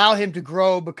we allow him to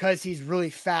grow because he's really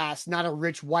fast, not a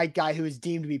rich white guy who is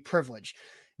deemed to be privileged.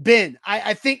 Ben,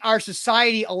 I think our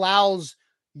society allows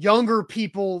younger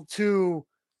people to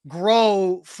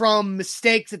grow from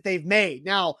mistakes that they've made.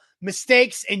 Now,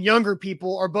 mistakes and younger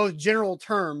people are both general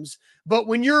terms, but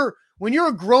when you're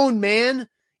a grown man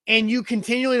and you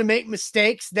continually to make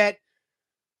mistakes that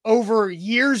over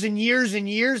years and years and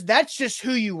years, that's just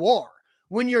who you are.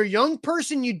 When you're a young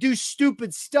person, you do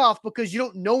stupid stuff because you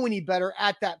don't know any better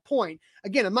at that point.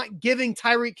 Again, I'm not giving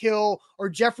Tyreek Hill or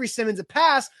Jeffrey Simmons a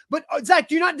pass, but Zach,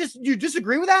 do you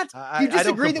disagree with that? Do you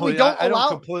disagree that we don't allow? I don't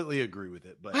completely agree with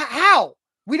it, but how?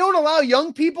 We don't allow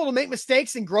young people to make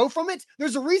mistakes and grow from it.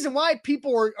 There's a reason why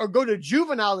people are go to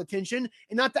juvenile detention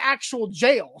and not the actual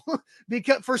jail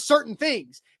because for certain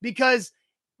things because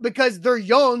they're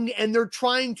young and they're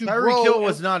trying to grow. Tyreek Hill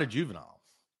was not a juvenile.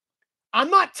 I'm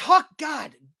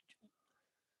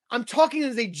talking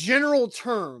as a general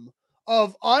term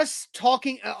of us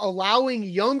allowing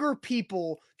younger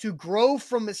people to grow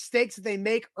from mistakes that they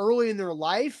make early in their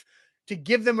life to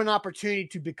give them an opportunity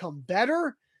to become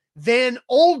better than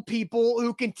old people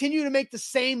who continue to make the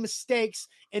same mistakes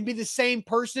and be the same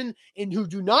person and who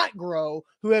do not grow,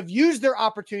 who have used their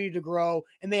opportunity to grow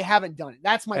and they haven't done it.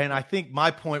 That's my point. I think my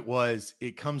point was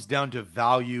it comes down to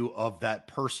value of that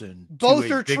person. Both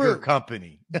to a are bigger true.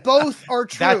 Company. Both are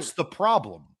true. That's the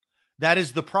problem. That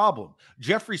is the problem.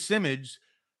 Jeffrey Simmons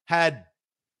had,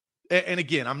 and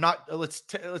again, I'm not,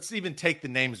 let's even take the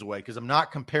names away because I'm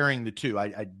not comparing the two.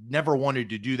 I never wanted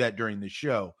to do that during the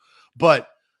show. But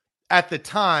at the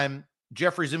time,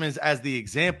 Jeffrey Simmons, as the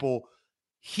example,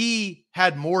 he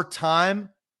had more time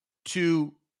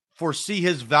to foresee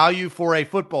his value for a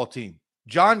football team.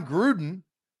 John Gruden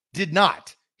did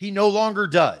not. He no longer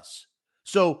does.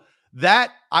 So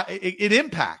that it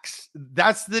impacts.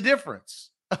 That's the difference.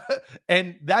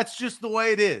 And that's just the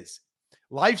way it is.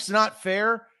 Life's not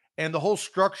fair. And the whole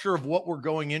structure of what we're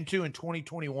going into in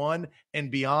 2021 and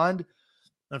beyond,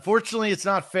 unfortunately, it's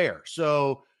not fair.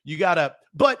 So you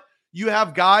but you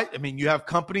have you have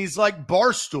companies like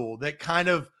Barstool that kind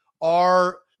of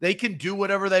they can do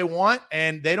whatever they want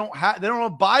and they don't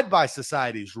abide by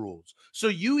society's rules. So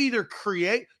you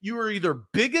are either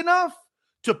big enough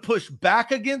to push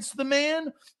back against the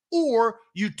man or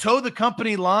you toe the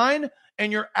company line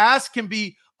and your ass can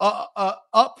be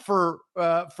up for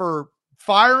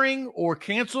firing or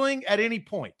canceling at any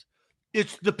point.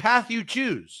 It's the path you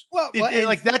choose.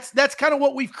 That's kind of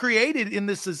what we've created in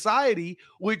this society,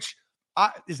 which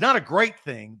is not a great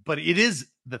thing, but it is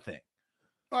the thing.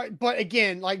 All right, but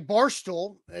again, like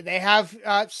Barstool, they have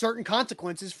certain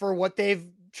consequences for what they've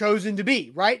chosen to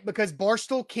be, right? Because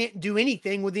Barstool can't do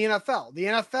anything with the NFL. The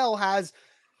NFL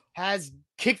has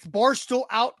kicked Barstool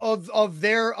out of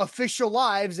their official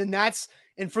lives, and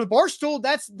for Barstool,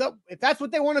 if that's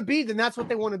what they want to be, then that's what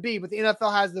they want to be. But the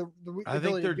NFL has the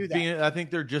ability to do that. I think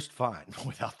they're just fine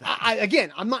without that.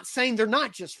 Again, I'm not saying they're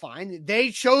not just fine.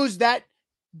 They chose that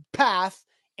path,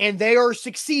 and they are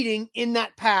succeeding in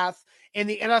that path. And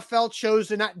the NFL chose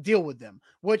to not deal with them,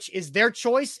 which is their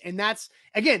choice. And that's,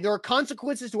 again, there are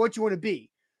consequences to what you want to be.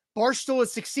 Barstool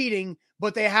is succeeding,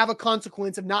 but they have a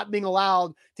consequence of not being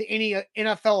allowed to any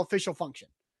NFL official function.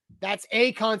 That's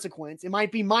a consequence. It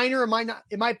might be minor,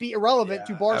 it might be irrelevant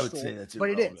to Barstool, I would say that's but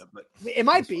it is. But it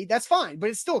might be. That's fine, but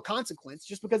it's still a consequence.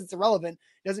 Just because it's irrelevant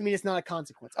doesn't mean it's not a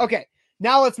consequence. Okay,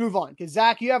 now let's move on because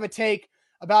Zach, you have a take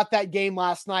about that game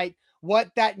last night.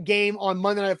 What that game on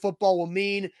Monday Night Football will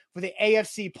mean for the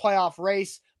AFC playoff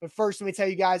race. But first, let me tell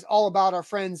you guys all about our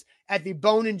friends at the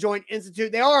Bone and Joint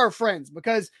Institute. They are our friends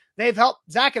because they've helped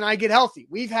Zach and I get healthy.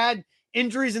 We've had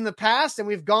injuries in the past, and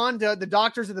we've gone to the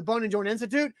doctors at the Bone and Joint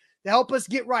Institute to help us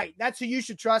get right. That's who you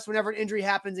should trust whenever an injury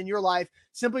happens in your life.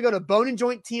 Simply go to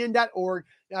boneandjointtn.org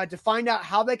to find out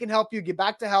how they can help you get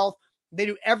back to health. They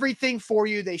do everything for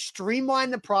you. They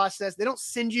streamline the process. They don't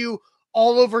send you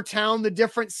all over town, the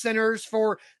different centers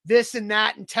for this and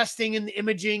that and testing and the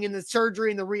imaging and the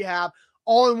surgery and the rehab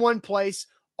all in one place,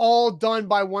 all done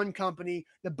by one company,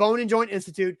 the Bone and Joint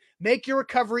Institute. Make your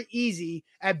recovery easy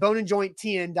at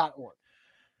boneandjointtn.org.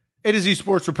 A to Z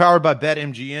Sports are powered by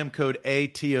BetMGM, code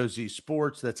ATOZ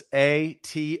Sports. That's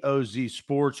ATOZ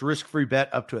Sports. Risk-free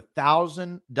bet up to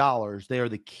 $1,000. They are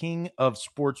the king of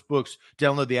sports books.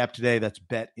 Download the app today. That's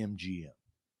BetMGM.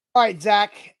 All right,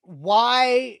 Zach,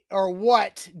 why or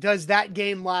what does that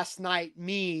game last night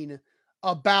mean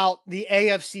about the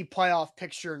AFC playoff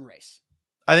picture and race?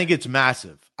 I think it's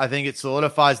massive. I think it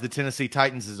solidifies the Tennessee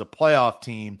Titans as a playoff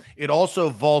team. It also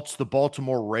vaults the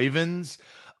Baltimore Ravens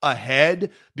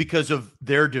ahead because of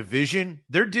their division.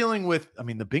 They're dealing with,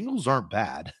 the Bengals aren't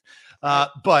bad,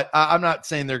 but I'm not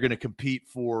saying they're going to compete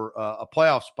for a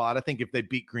playoff spot. I think if they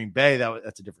beat Green Bay,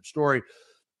 that's a different story.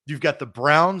 You've got the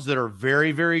Browns that are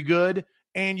very, very good,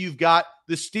 and you've got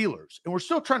the Steelers. And we're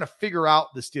still trying to figure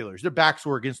out the Steelers. Their backs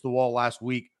were against the wall last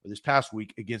week, or this past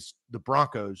week, against the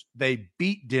Broncos. They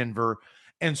beat Denver.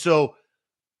 And so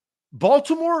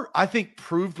Baltimore, I think,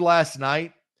 proved last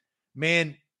night,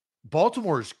 man,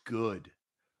 Baltimore is good.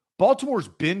 Baltimore's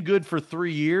been good for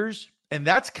 3 years, and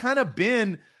that's kind of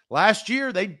been last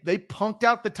year. They punked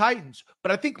out the Titans.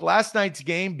 But I think last night's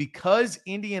game, because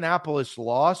Indianapolis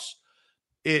lost,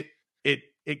 it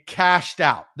cashed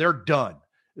out. They're done.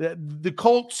 The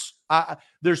Colts,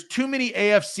 there's too many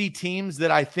AFC teams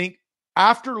that I think,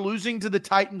 after losing to the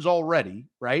Titans already,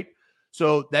 right?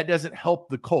 So that doesn't help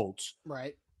the Colts.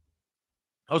 Right.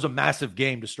 That was a massive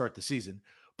game to start the season.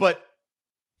 But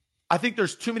I think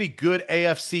there's too many good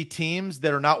AFC teams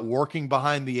that are not working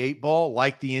behind the 8 ball,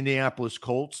 like the Indianapolis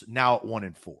Colts, now at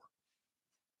 1-4.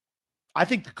 I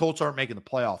think the Colts aren't making the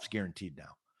playoffs guaranteed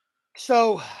now.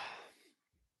 So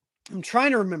I'm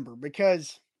trying to remember,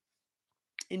 because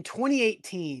in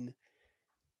 2018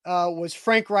 was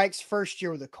Frank Reich's first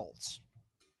year with the Colts.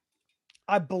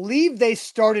 I believe they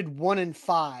started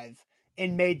 1-5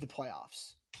 and made the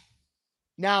playoffs.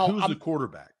 Now, who's the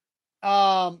quarterback?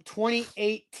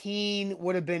 2018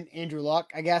 would have been Andrew Luck,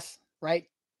 I guess, right?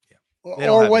 Yeah.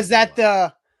 Or was that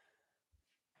the?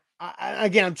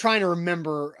 Again, I'm trying to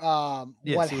remember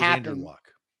what happened. Andrew Luck.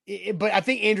 But I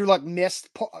think Andrew Luck missed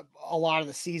a lot of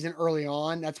the season early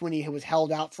on. That's when he was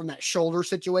held out from that shoulder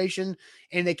situation,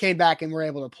 and they came back and were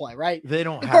able to play, right? They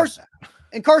don't have that.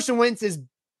 And Carson Wentz is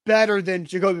better than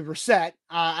Jacoby Brissett.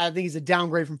 I think he's a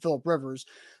downgrade from Phillip Rivers.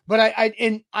 But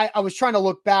I was trying to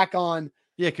look back on.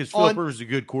 Yeah, because Phillip Rivers is a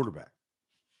good quarterback.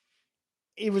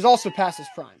 He was also past his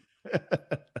prime.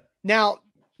 Now,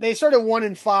 they started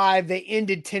 1-5. They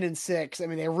ended 10-6. I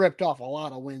mean, they ripped off a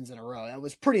lot of wins in a row. That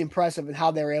was pretty impressive in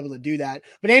how they were able to do that.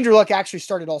 But Andrew Luck actually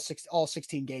started all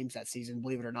 16 games that season,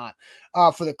 believe it or not,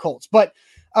 for the Colts. But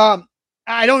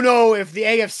I don't know if the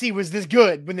AFC was this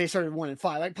good when they started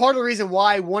 1-5. Like, part of the reason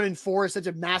why 1-4 is such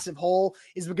a massive hole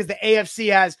is because the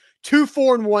AFC has 2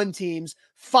 4-1 teams,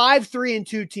 5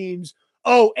 3-2 teams.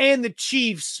 Oh, and the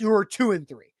Chiefs, who are 2-3.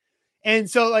 And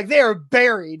so, like, they are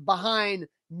buried behind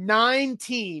 9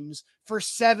 teams for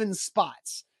 7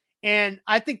 spots. And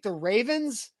I think the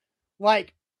Ravens,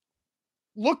 like,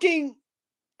 looking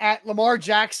at Lamar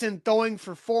Jackson throwing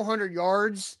for 400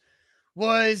 yards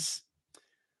was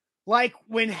like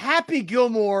when Happy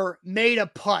Gilmore made a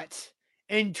putt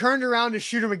and turned around to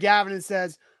Shooter McGavin and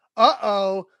says,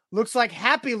 uh-oh, looks like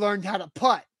Happy learned how to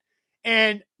putt.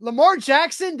 And Lamar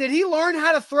Jackson, did he learn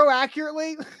how to throw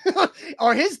accurately?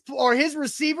 Are his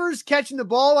receivers catching the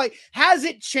ball? Like, has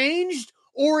it changed,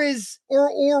 or is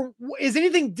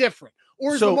anything different?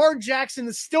 Or is Lamar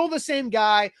Jackson still the same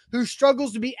guy who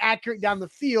struggles to be accurate down the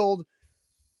field?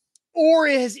 Or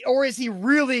is he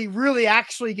really, really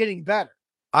actually getting better?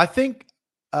 I think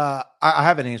I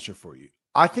have an answer for you.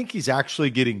 I think he's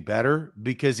actually getting better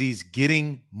because he's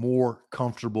getting more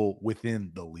comfortable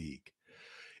within the league.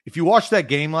 If you watched that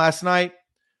game last night,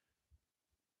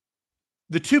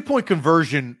 the 2-point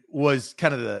conversion was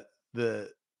kind of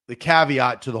the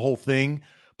caveat to the whole thing.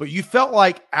 But you felt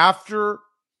like after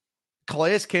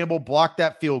Calais Campbell blocked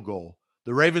that field goal,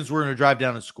 the Ravens were going to drive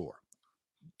down and score.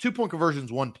 2-point conversion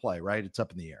is one play, right? It's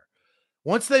up in the air.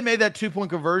 Once they made that 2-point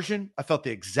conversion, I felt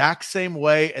the exact same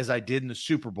way as I did in the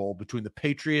Super Bowl between the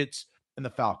Patriots and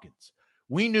the Falcons.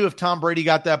 We knew if Tom Brady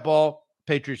got that ball,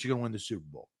 Patriots are going to win the Super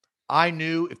Bowl. I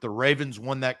knew if the Ravens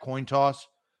won that coin toss,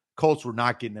 Colts were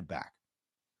not getting it back.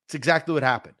 It's exactly what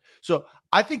happened. So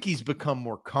I think he's become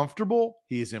more comfortable.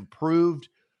 He has improved.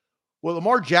 What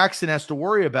Lamar Jackson has to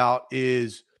worry about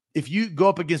is if you go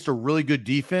up against a really good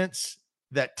defense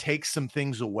that takes some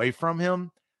things away from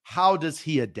him, how does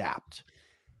he adapt?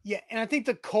 Yeah, and I think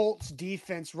the Colts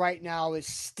defense right now is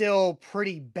still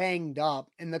pretty banged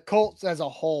up. And the Colts as a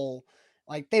whole,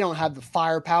 like, they don't have the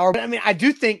firepower. But I mean, I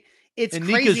do think it's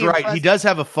crazy. Nika's right. He does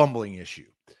have a fumbling issue.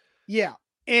 Yeah.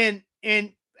 And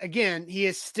again, he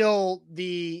is still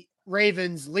the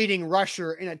Ravens' leading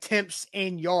rusher in attempts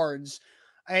and yards.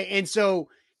 And so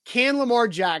can Lamar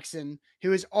Jackson,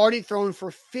 who has already thrown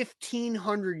for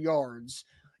 1,500 yards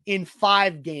in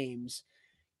 5 games,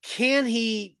 can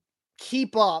he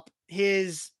keep up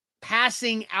his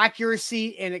passing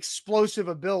accuracy and explosive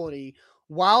ability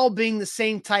while being the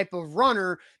same type of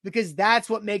runner? Because that's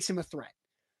what makes him a threat,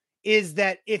 is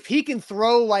that if he can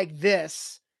throw like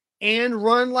this and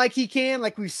run like he can,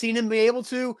 like we've seen him be able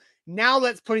to, now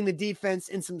that's putting the defense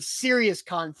in some serious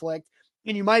conflict,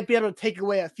 and you might be able to take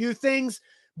away a few things.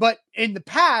 But in the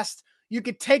past, you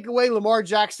could take away Lamar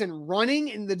Jackson running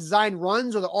in the design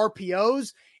runs or the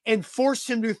RPOs and force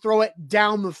him to throw it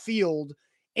down the field,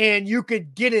 and you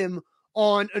could get him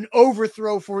on an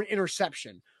overthrow for an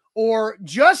interception, or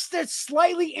just a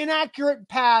slightly inaccurate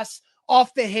pass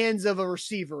off the hands of a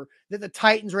receiver that the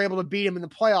Titans were able to beat him in the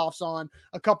playoffs on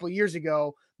a couple of years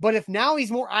ago. But if now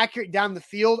he's more accurate down the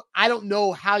field, I don't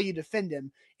know how you defend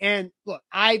him. And look,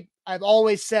 I've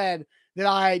always said that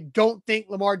I don't think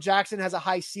Lamar Jackson has a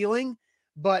high ceiling,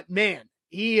 but man,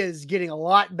 he is getting a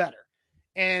lot better.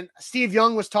 And Steve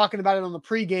Young was talking about it on the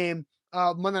pregame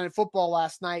Monday Night Football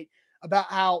last night about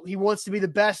how he wants to be the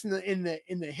best in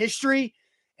the history.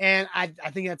 And I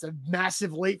think that's a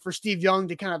massive leap for Steve Young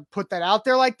to kind of put that out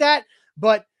there like that.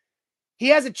 But he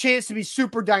has a chance to be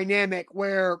super dynamic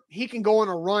where he can go on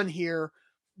a run here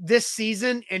this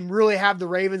season and really have the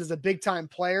Ravens as a big time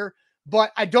player.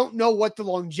 But I don't know what the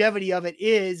longevity of it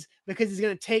is because he's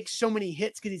going to take so many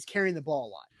hits because he's carrying the ball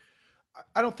a lot.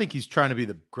 I don't think he's trying to be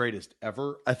the greatest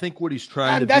ever. I think what he's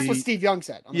trying to that's be. That's what Steve Young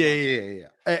said. Yeah.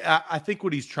 I think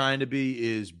what he's trying to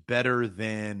be is better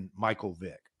than Michael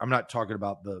Vick. I'm not talking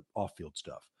about the off-field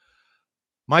stuff.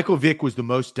 Michael Vick was the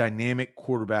most dynamic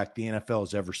quarterback the NFL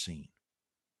has ever seen.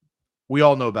 We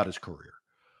all know about his career.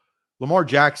 Lamar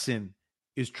Jackson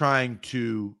is trying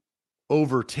to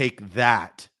overtake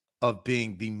that of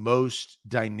being the most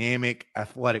dynamic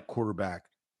athletic quarterback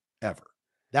ever.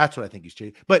 That's what I think he's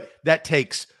changing. But that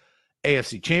takes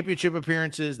AFC Championship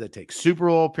appearances, that takes Super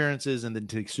Bowl appearances, and then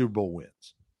takes Super Bowl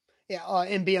wins. Yeah,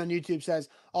 MB on YouTube says,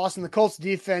 Austin, the Colts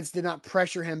defense did not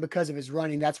pressure him because of his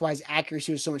running. That's why his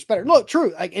accuracy was so much better. Look,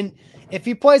 true. Like, and if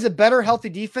he plays a better, healthy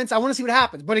defense, I want to see what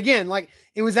happens. But again, like,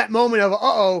 it was that moment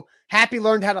of, Happy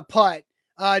learned how to putt.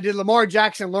 Did Lamar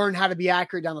Jackson learn how to be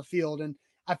accurate down the field? And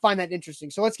I find that interesting.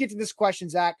 So let's get to this question,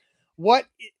 Zach. What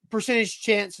percentage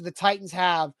chance do the Titans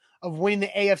have of winning the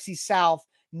AFC South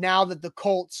now that the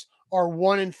Colts are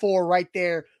 1-4 right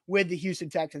there with the Houston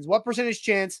Texans? What percentage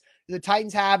chance do the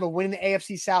Titans have of winning the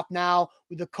AFC South now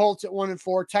with the Colts at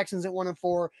 1-4, Texans at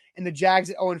 1-4, and the Jags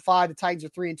at 0-5? The Titans are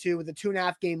 3-2 with a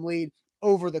 2.5 game lead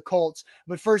over the Colts.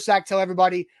 But first, Zach, tell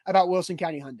everybody about Wilson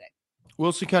County Hyundai.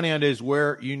 Wilson County Hyundai is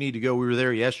where you need to go. We were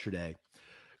there yesterday.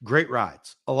 Great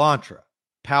rides. Elantra,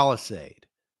 Palisade.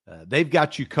 They've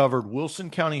got you covered.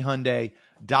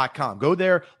 WilsonCountyHyundai.com. Go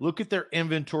there. Look at their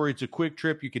inventory. It's a quick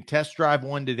trip. You can test drive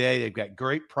one today. They've got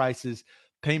great prices.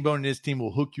 Painbone and his team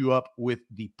will hook you up with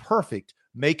the perfect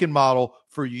make and model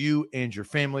for you and your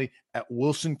family at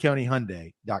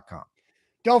WilsonCountyHyundai.com.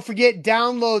 Don't forget,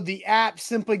 download the app.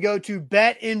 Simply go to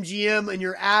BetMGM in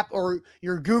your app or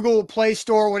your Google Play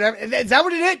Store, whatever. Is that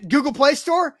what it is? Google Play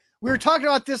Store? We were talking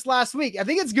about this last week. I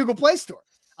think it's Google Play Store.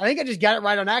 I think I just got it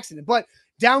right on accident. But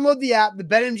download the app, the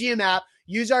BetMGM app.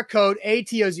 Use our code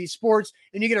ATOZ Sports,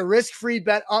 and you get a risk-free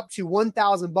bet up to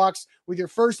 $1,000 with your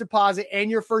first deposit and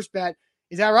your first bet.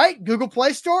 Is that right? Google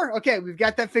Play Store? Okay, we've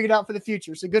got that figured out for the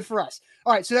future, so good for us.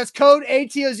 All right, so that's code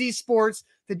ATOZ Sports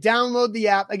to download the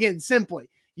app. Again, simply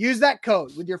use that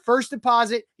code. With your first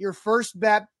deposit, your first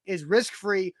bet is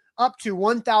risk-free up to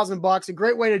 $1,000. A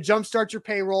great way to jumpstart your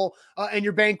payroll and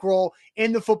your bankroll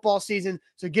in the football season.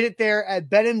 So get it there at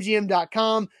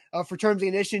betmgm.com. For terms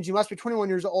and conditions, you must be 21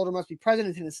 years old or must be present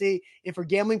in Tennessee. And for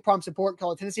gambling problem support, call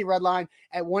the Tennessee Red Line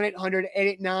at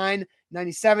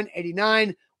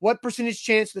 1-800-889-9789. What percentage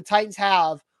chance do the Titans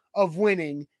have of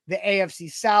winning the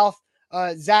AFC South?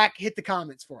 Zach, hit the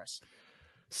comments for us.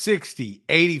 60,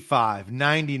 85,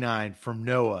 99 from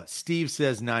Noah. Steve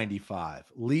says 95.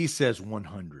 Lee says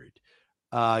 100.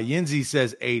 Yinzi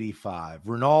says 85.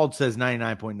 Renald says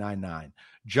 99.99.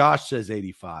 Josh says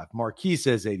 85. Marquis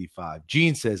says 85.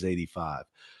 Gene says 85.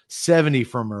 70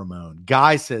 from Ramon.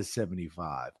 Guy says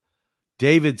 75.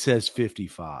 David says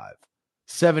 55.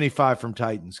 75 from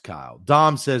Titans Kyle.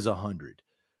 Dom says 100.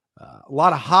 A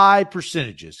lot of high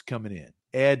percentages coming in.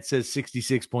 Ed says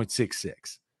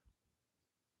 66.66.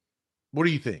 What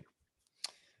do you think?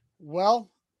 Well,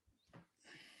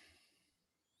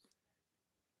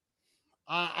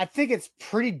 I think it's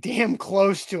pretty damn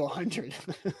close to 100.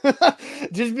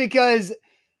 Just because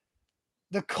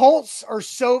the Colts are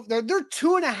they're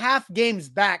 2.5 games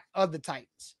back of the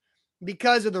Titans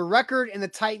because of the record and the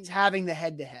Titans having the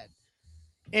head-to-head.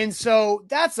 And so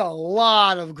that's a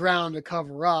lot of ground to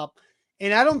cover up.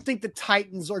 And I don't think the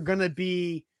Titans are going to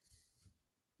be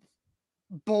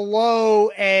below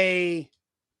a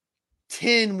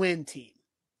 10-win team.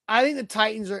 I think the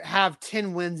Titans have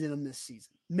 10 wins in them this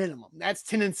season, minimum. That's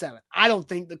 10-7. I don't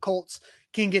think the Colts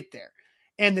can get there.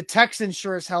 And the Texans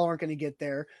sure as hell aren't going to get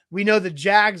there. We know the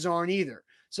Jags aren't either.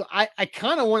 So I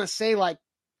kind of want to say like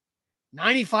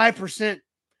 95%.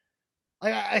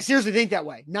 I seriously think that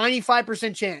way.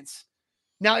 95% chance.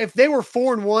 Now, if they were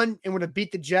 4-1 and would have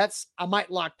beat the Jets, I might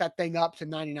lock that thing up to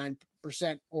 99%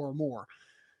 or more.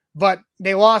 but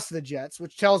they lost to the Jets,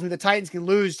 which tells me the Titans can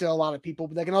lose to a lot of people,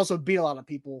 but they can also beat a lot of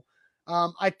people.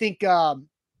 I think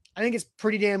it's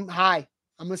pretty damn high.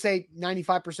 I'm going to say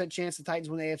 95% chance the Titans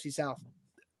win the AFC South.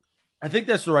 I think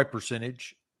that's the right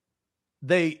percentage.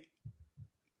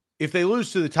 If they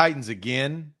lose to the Titans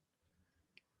again,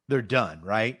 they're done,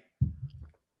 right?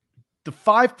 The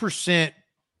 5%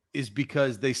 is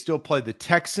because they still play the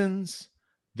Texans,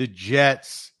 the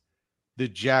Jets, the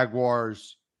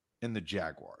Jaguars, and the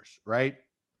Jaguars, right?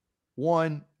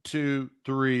 1, 2,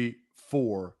 3,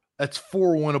 4. That's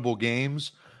 4 winnable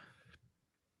games.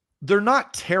 They're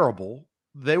not terrible.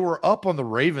 They were up on the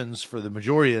Ravens for the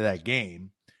majority of that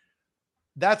game.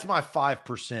 That's my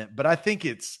 5%, but I think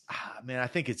it's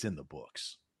in the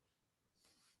books.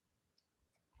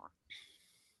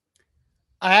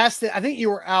 I think you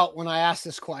were out when I asked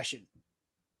this question.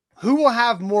 Who will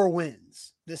have more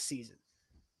wins this season?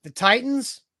 The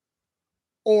Titans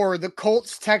or the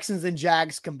Colts, Texans, and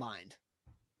Jags combined?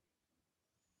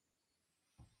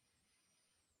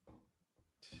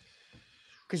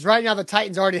 Because right now the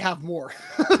Titans already have more.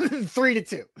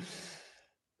 3-2.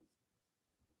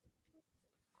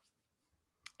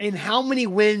 And how many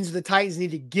wins do the Titans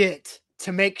need to get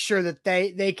to make sure that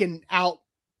they can out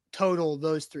total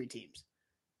those 3 teams?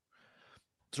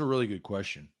 It's a really good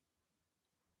question.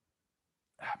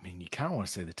 I mean, you kind of want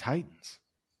to say the Titans.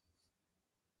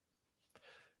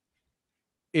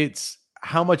 It's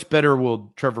how much better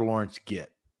will Trevor Lawrence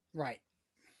get? Right.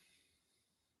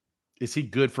 Is he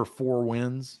good for 4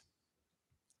 wins?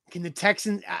 Can the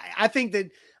Texans? I think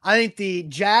the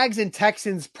Jags and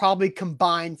Texans probably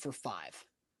combine for 5,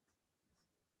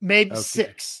 maybe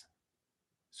 6.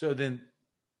 So then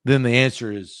the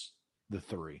answer is the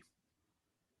 3.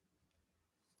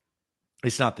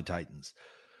 It's not the Titans.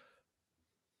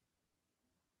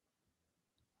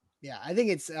 Yeah, I think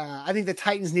the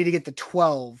Titans need to get the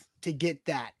 12 to get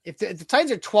that. If the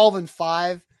Titans are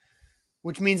 12-5,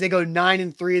 which means they go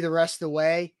 9-3 the rest of the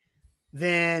way,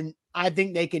 then I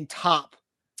think they can top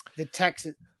the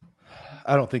Texans.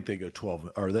 I don't think they go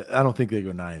 12, I don't think they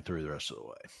go 9-3 the rest of the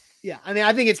way. Yeah, I mean,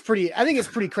 I think it's pretty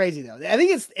crazy though. I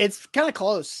think it's kind of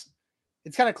close.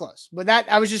 It's kind of close. But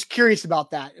I was just curious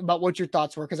about what your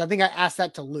thoughts were, because I think I asked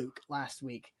that to Luke last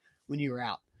week when you were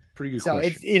out. Pretty good so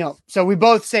question. It's so we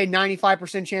both say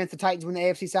 95% chance the Titans win the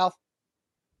AFC South.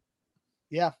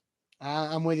 Yeah,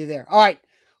 I'm with you there. All right,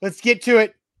 let's get to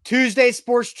it. Tuesday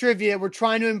sports trivia. We're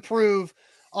trying to improve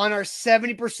on our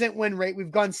 70% win rate.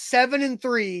 We've gone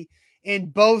 7-3 in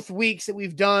both weeks that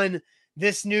we've done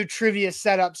this new trivia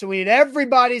setup. So we need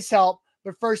everybody's help.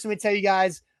 But first, let me tell you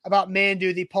guys about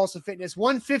Mandu, the Pulse of Fitness.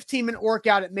 One 15-minute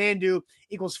workout at Mandu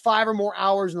equals 5 or more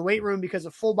hours in the weight room because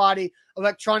of full body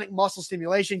electronic muscle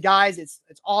stimulation. Guys, it's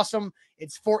awesome.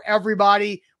 It's for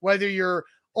everybody, whether you're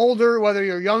older, whether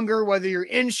you're younger, whether you're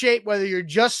in shape, whether you're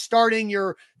just starting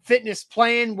your fitness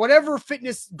plan, whatever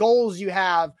fitness goals you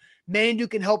have, Mandu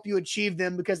can help you achieve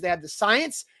them because they have the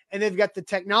science and they've got the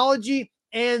technology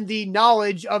and the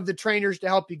knowledge of the trainers to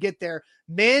help you get there.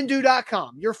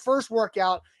 Mandu.com. Your first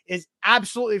workout is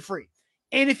absolutely free.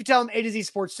 And if you tell them A to Z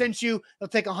Sports sent you, they'll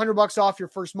take $100 off your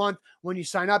first month when you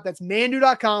sign up. That's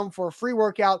Mandu.com for a free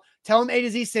workout. Tell them A to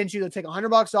Z sent you. They'll take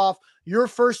 $100 off your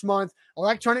first month.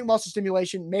 Electronic muscle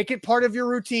stimulation. Make it part of your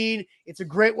routine. It's a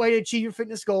great way to achieve your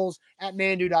fitness goals at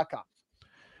Mandu.com.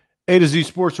 A to Z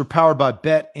Sports are powered by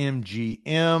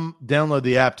BetMGM. Download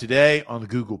the app today on the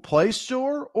Google Play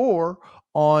Store or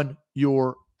on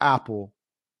your Apple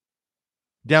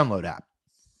download app.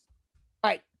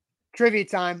 All right, trivia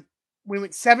time. We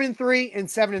went 7-3 and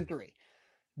 7-3.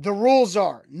 The rules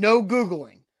are no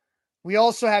Googling. We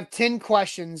also have 10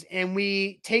 questions, and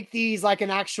we take these like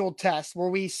an actual test where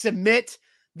we submit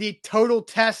the total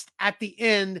test at the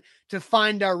end to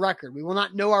find our record. We will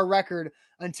not know our record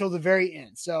until the very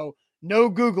end. So no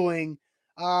Googling.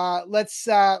 Let's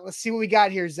see what we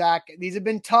got here, Zach. These have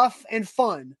been tough and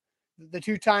fun the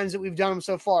 2 times that we've done them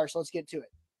so far. So let's get to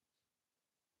it.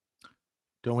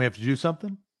 Don't we have to do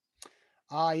something?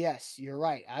 Yes, you're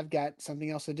right. I've got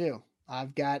something else to do.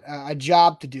 I've got a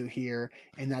job to do here,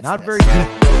 and that's not this. very good.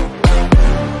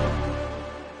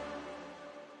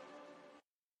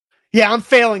 Yeah, I'm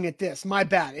failing at this. My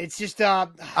bad. It's just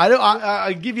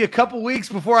I give you a couple weeks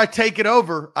before I take it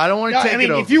over. I don't want to take it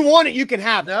over. If you want it, you can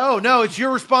have it. No, it's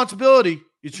your responsibility.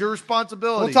 It's your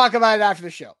responsibility. We'll talk about it after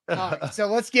the show. All right, so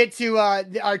let's get to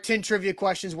our 10 trivia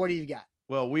questions. What do you got?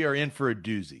 Well, we are in for a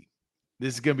doozy.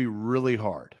 This is going to be really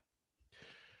hard.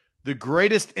 The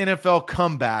greatest NFL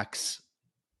comebacks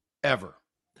ever.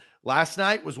 Last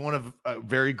night was one of a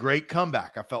very great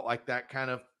comeback. I felt like that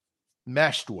kind of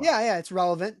meshed well. Yeah, it's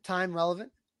relevant, time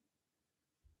relevant.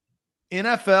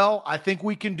 NFL, I think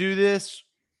we can do this.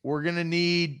 We're going to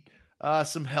need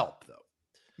some help,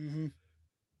 though. Mm-hmm.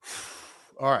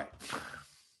 All right.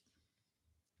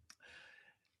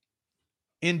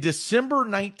 In December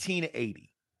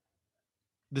 1980,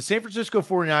 the San Francisco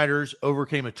 49ers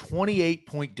overcame a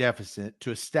 28-point deficit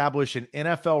to establish an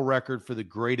NFL record for the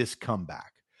greatest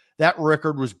comeback. That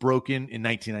record was broken in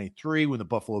 1993 when the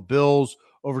Buffalo Bills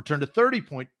overturned a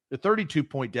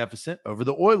 32-point deficit over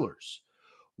the Oilers.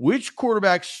 Which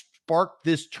quarterback sparked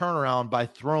this turnaround by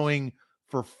throwing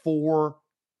for 4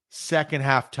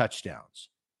 second-half touchdowns?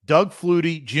 Doug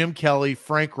Flutie, Jim Kelly,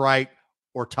 Frank Wright,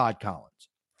 or Todd Collins?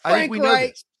 I think we know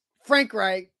this. Frank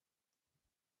Wright.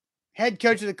 Head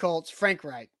coach of the Colts, Frank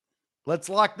Wright. Let's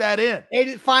lock that in.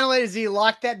 Final A to Z,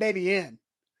 lock that baby in.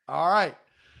 All right.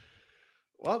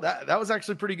 Well, that was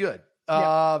actually pretty good.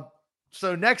 Yeah.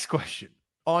 So next question.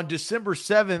 On December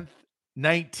 7th,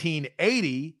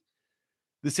 1980,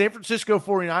 the San Francisco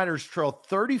 49ers trailed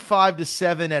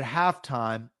 35-7 at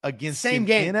halftime against same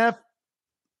game.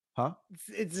 Huh?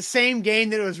 It's the same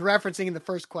game that it was referencing in the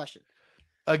first question.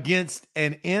 Against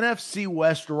an NFC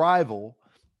West rival,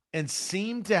 and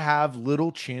seemed to have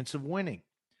little chance of winning,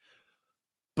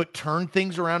 but turned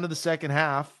things around in the second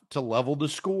half to level the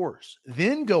scores,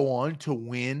 then go on to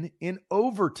win in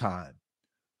overtime.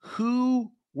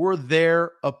 Who were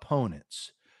their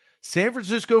opponents? San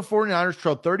Francisco 49ers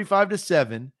trailed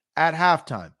 35-7 at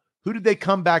halftime. Who did they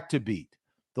come back to beat?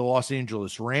 The Los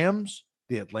Angeles Rams,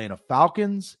 the Atlanta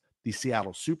Falcons, the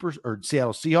Seattle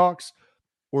Seahawks,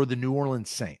 or the New Orleans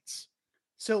Saints?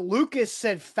 So Lucas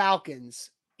said Falcons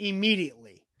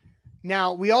immediately.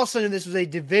 Now, we also knew this was a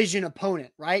division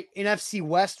opponent, right? NFC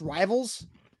West rivals.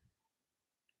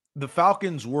 The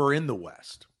Falcons were in the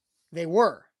West. They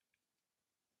were.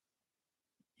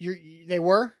 They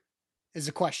were? Is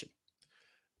the question.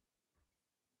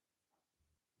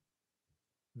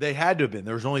 They had to have been.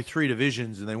 There was only 3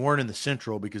 divisions, and they weren't in the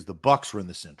Central because the Bucs were in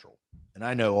the Central. And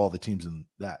I know all the teams in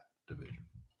that division.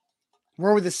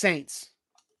 Where were the Saints?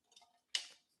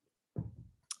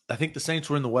 I think the Saints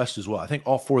were in the West as well. I think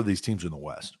all 4 of these teams are in the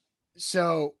West.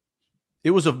 So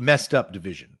it was a messed up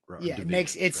division. Yeah,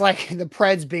 it's like the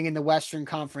Preds being in the Western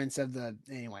Conference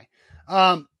anyway.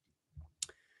 I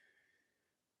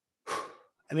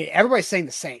mean, everybody's saying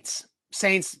the Saints.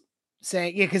 Saints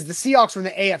saying, yeah, because the Seahawks were in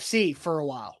the AFC for a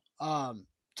while,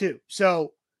 too.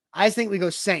 So I think we go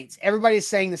Saints. Everybody's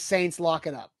saying the Saints, lock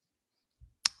it up.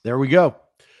 There we go.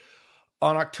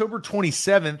 On October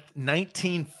 27th,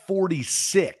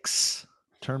 1946,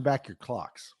 turn back your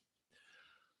clocks.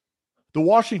 The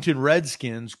Washington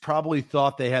Redskins probably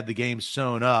thought they had the game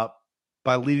sewn up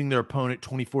by leading their opponent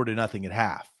 24-0 at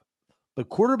half. But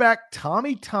quarterback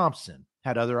Tommy Thompson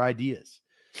had other ideas.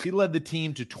 He led the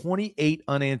team to 28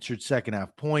 unanswered second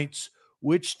half points.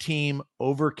 Which team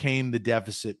overcame the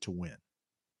deficit to win?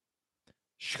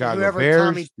 Chicago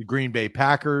Bears, the Green Bay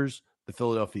Packers, the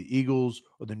Philadelphia Eagles,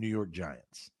 or the New York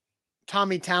Giants?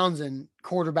 Tommy Townsend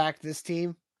quarterbacked this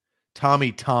team.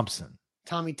 Tommy Thompson.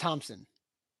 Tommy Thompson.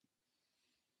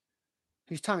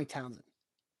 Who's Tommy Townsend?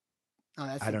 Oh,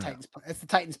 that's the Titans. That's the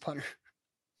Titans punter.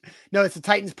 No, it's the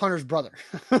Titans punter's brother.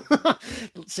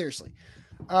 Seriously.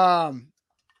 Who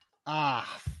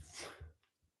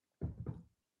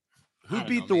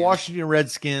beat the Washington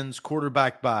Redskins,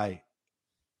 quarterbacked by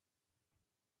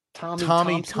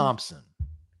Tommy Thompson?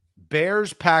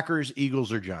 Bears, Packers,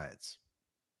 Eagles, or Giants?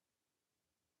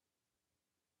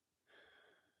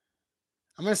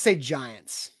 I'm going to say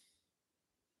Giants.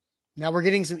 Now we're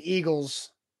getting some Eagles.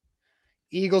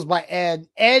 Eagles by Ed.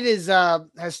 Ed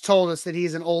has told us that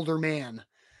he's an older man.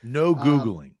 No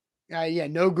Googling. Yeah,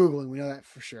 no Googling. We know that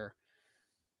for sure.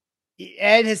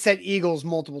 Ed has said Eagles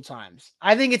multiple times.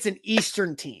 I think it's an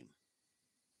Eastern team.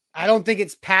 I don't think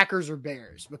it's Packers or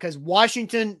Bears because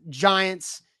Washington,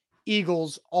 Giants,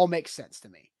 Eagles all make sense to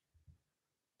me.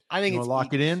 I think it's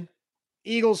lock Eagles. It in.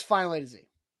 Eagles final A to Z.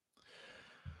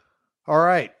 All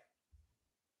right.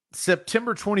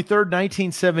 September 23rd,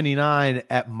 1979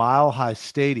 at Mile High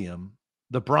Stadium,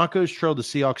 the Broncos trailed the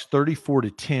Seahawks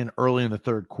 34-10 early in the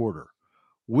third quarter.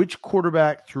 Which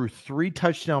quarterback threw 3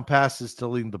 touchdown passes to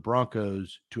lead the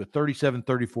Broncos to a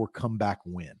 37-34 comeback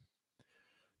win?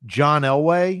 John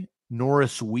Elway,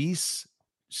 Norris Weiss,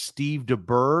 Steve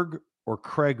DeBerg, or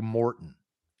Craig Morton?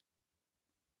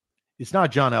 It's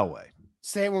not John Elway.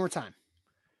 Say it one more time.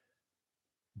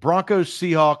 Broncos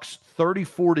Seahawks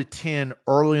 34-10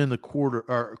 early in the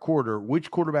quarter.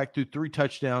 Which quarterback threw 3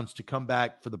 touchdowns to come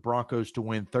back for the Broncos to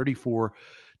win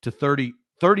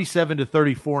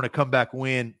 37-34 in a comeback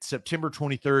win September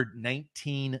 23rd,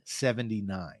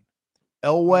 1979?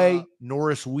 Elway,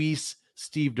 Norris Weiss,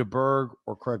 Steve DeBerg,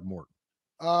 or Craig Morton?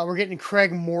 We're getting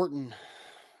Craig Morton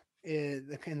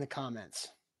in the comments.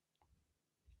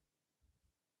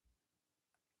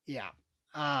 Yeah.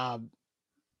 I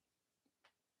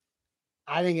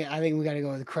think we got to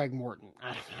go with Craig Morton.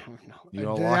 I don't know. You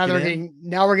want to lock it in?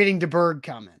 Now we're getting DeBerg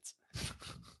comments.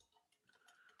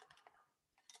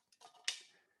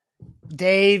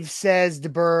 Dave says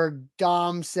DeBerg.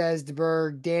 Dom says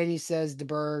DeBerg. Danny says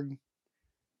DeBerg.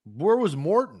 Where was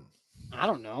Morton? I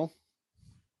don't know.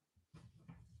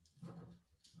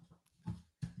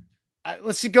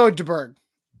 Let's go with DeBerg.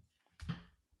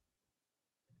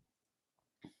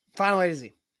 Final A to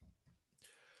Z.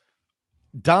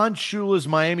 Don Shula's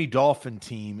Miami Dolphin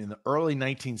team in the early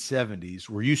 1970s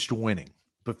were used to winning,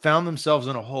 but found themselves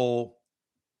in a hole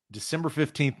December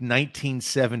 15th,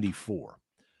 1974.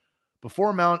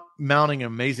 Before mounting an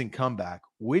amazing comeback,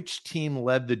 which team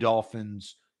led the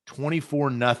Dolphins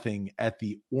 24-0 at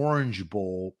the Orange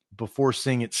Bowl before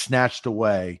seeing it snatched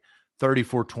away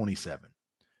 34-27?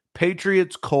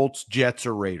 Patriots, Colts, Jets,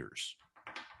 or Raiders?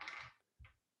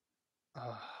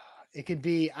 It could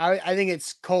be, I think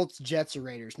it's Colts, Jets, or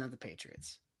Raiders, not the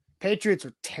Patriots. Patriots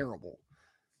are terrible.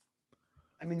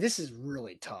 I mean, this is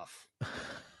really tough.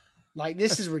 Like,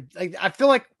 this is like, I feel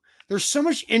like there's so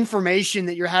much information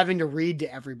that you're having to read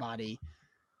to everybody.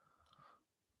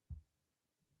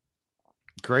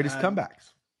 Greatest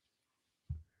comebacks.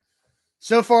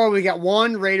 So far, we got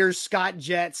one Raiders, Scott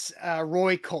Jets,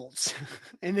 Roy Colts,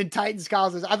 and then Titans,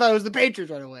 Colts. I thought it was the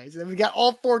Patriots right away. So then we got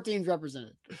all 4 teams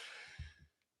represented.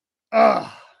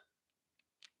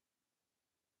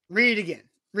 Read it again.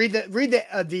 Read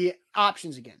the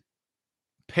options again.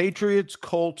 Patriots,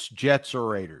 Colts, Jets, or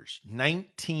Raiders.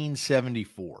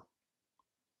 1974.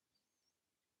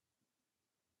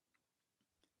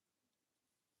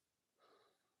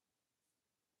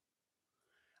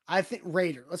 I think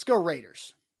Raiders. Let's go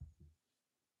Raiders.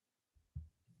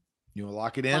 You want to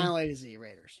lock it in? Final A to Z,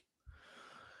 Raiders.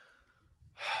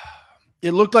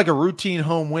 It looked like a routine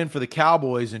home win for the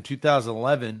Cowboys in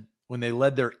 2011 when they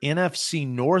led their NFC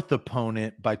North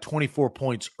opponent by 24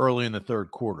 points early in the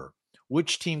third quarter.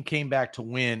 Which team came back to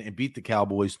win and beat the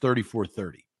Cowboys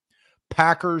 34-30?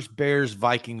 Packers, Bears,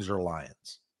 Vikings, or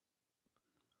Lions?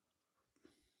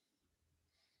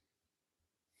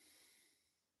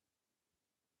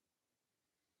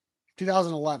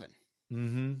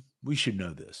 2011. We should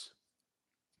know this.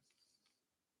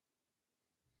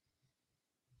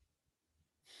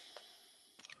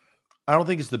 I don't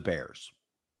think it's the Bears.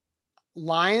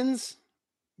 Lions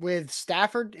with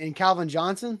Stafford and Calvin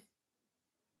Johnson.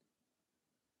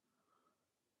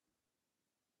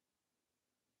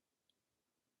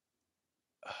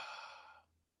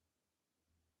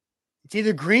 It's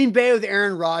either Green Bay with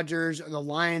Aaron Rodgers or the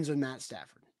Lions with Matt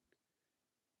Stafford.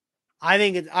 I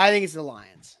think it's the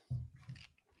Lions.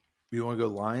 You want to go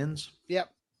Lions?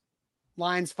 Yep.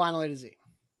 Lions final A to Z.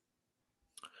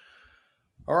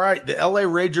 All right. The LA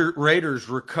Raiders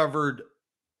recovered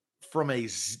from a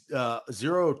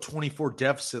 0-24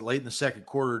 deficit late in the second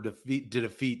quarter to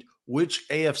defeat which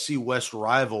AFC West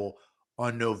rival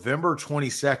on November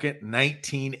 22nd,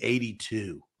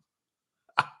 1982?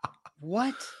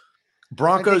 What?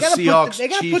 Broncos, Seahawks, they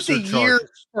gotta Chiefs, put the or years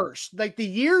Chargers? first. Like, the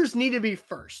years need to be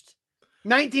first.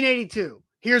 1982.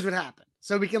 Here's what happened.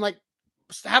 So we can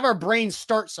have our brains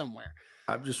start somewhere.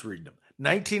 I'm just reading them.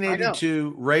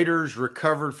 1982, Raiders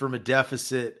recovered from a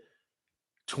deficit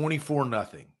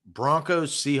 24-0.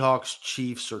 Broncos, Seahawks,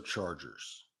 Chiefs, or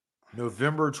Chargers?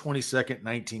 November 22nd,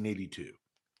 1982.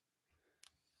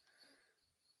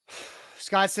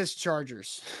 Scott says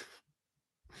Chargers.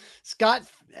 Scott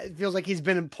feels like he's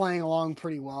been playing along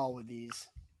pretty well with these.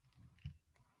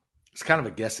 It's kind of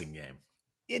a guessing game.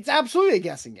 It's absolutely a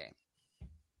guessing game.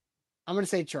 I'm going to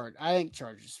say Chargers. I think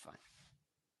Chargers is fine.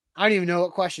 I don't even know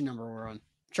what question number we're on.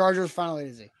 Chargers final A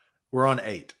to Z. We're on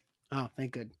 8. Oh,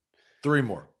 thank good. 3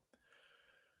 more.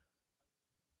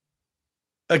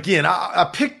 Again, I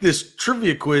picked this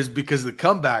trivia quiz because of the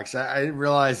comebacks. I didn't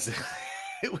realize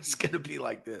it was going to be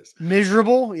like this.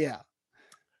 Miserable? Yeah.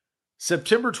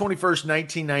 September 21st,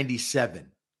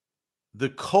 1997. The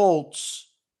Colts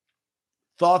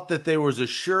thought that there was a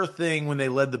sure thing when they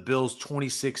led the Bills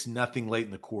 26-0 late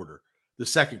in the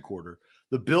second quarter.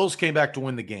 The Bills came back to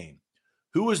win the game.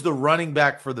 Who was the running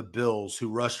back for the Bills who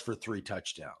rushed for 3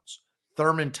 touchdowns?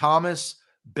 Thurman Thomas,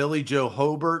 Billy Joe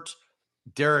Hobart,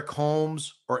 Derek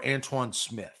Holmes, or Antoine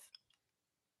Smith?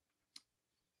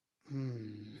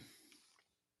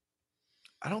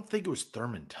 I don't think it was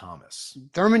Thurman Thomas.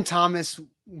 Thurman Thomas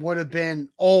would have been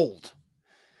old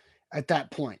at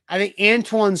that point. I think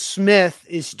Antoine Smith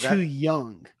is too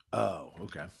young. Oh,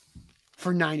 okay.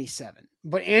 For 97.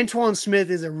 But Antoine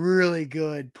Smith is a really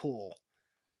good pool.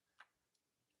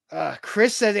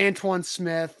 Chris says Antoine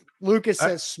Smith. Lucas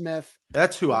says Smith.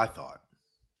 That's who I thought.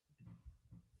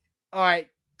 All right.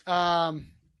 I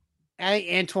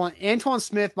think Antoine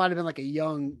Smith might have been like a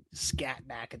young scat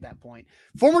back at that point.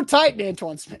 Former Titan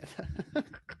Antoine Smith.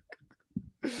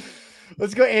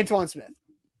 Let's go Antoine Smith.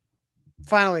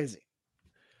 Finally, is he?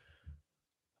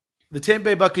 The Tampa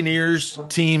Bay Buccaneers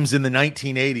teams in the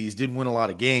 1980s didn't win a lot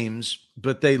of games,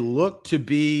 but they looked to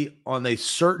be on a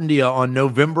certainty on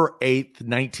November 8th,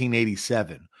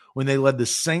 1987, when they led the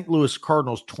St. Louis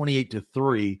Cardinals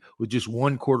 28-3 with just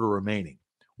one quarter remaining.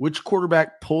 Which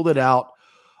quarterback pulled it out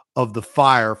of the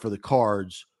fire for the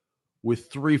Cards with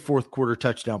 3 fourth-quarter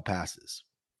touchdown passes?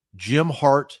 Jim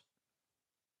Hart,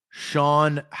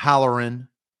 Sean Halloran,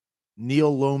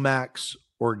 Neil Lomax,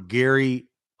 or Gary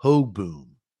Hoboom?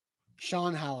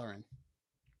 Sean Halloran.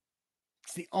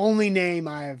 It's the only name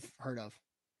I've heard of.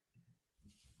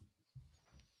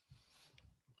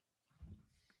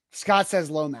 Scott says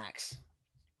Lomax.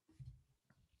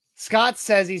 Scott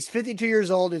says he's 52 years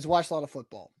old. He's watched a lot of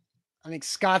football. I think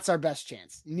Scott's our best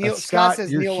chance. Scott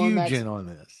says you're Neil huge Lomax. in on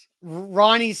this.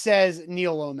 Ronnie says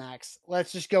Neil Lomax.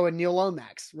 Let's just go with Neil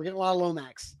Lomax. We're getting a lot of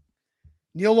Lomax.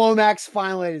 Neil Lomax,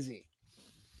 final A to Z.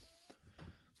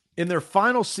 In their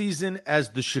final season as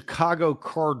the Chicago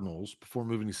Cardinals, before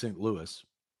moving to St. Louis,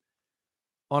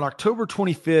 on October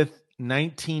 25th,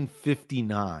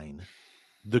 1959,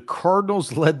 the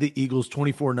Cardinals led the Eagles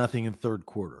 24-0 in third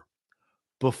quarter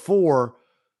before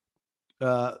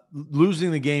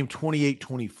losing the game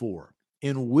 28-24.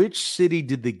 In which city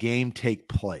did the game take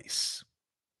place?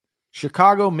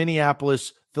 Chicago,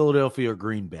 Minneapolis, Philadelphia, or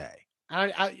Green Bay?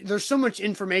 There's so much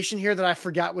information here that I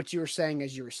forgot what you were saying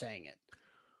as you were saying it.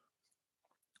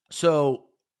 So,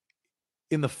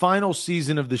 in the final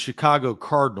season of the Chicago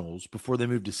Cardinals, before they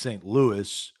moved to St.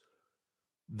 Louis,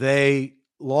 they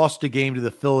lost a game to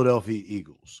the Philadelphia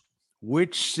Eagles.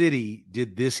 Which city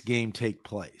did this game take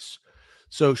place?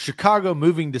 So, Chicago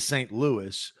moving to St.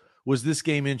 Louis, was this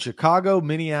game in Chicago,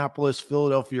 Minneapolis,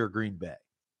 Philadelphia, or Green Bay?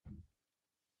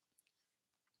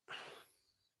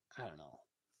 I don't know.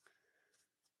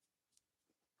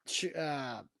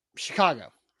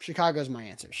 Chicago. Chicago's my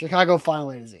answer. Chicago, final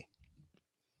A to Z.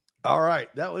 All right.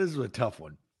 That was a tough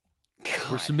one.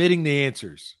 God. We're submitting the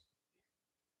answers.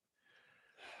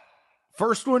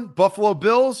 First one, Buffalo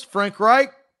Bills, Frank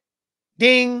Reich.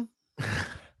 Ding.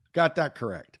 Got that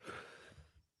correct.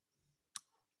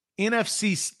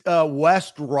 NFC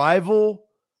West rival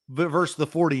versus the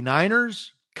 49ers.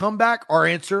 Comeback. Our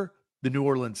answer, the New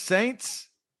Orleans Saints.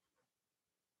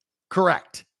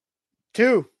 Correct.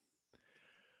 2.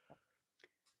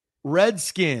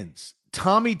 Redskins.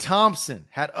 Tommy Thompson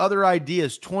had other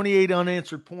ideas. 28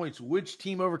 unanswered points. Which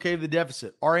team overcame the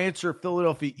deficit? Our answer,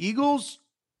 Philadelphia Eagles.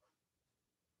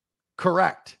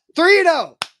 Correct.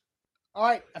 3-0. All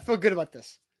right. I feel good about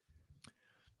this.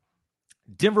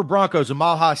 Denver Broncos at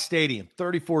Mile High Stadium,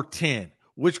 34-10.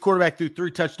 Which quarterback threw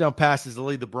 3 touchdown passes to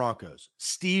lead the Broncos?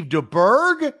 Steve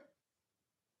DeBerg.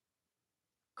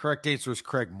 Correct answer is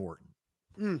Craig Morton.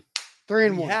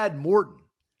 3-1. We had Morton.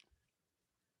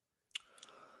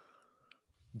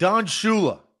 Don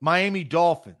Shula, Miami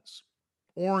Dolphins,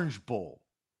 Orange Bowl.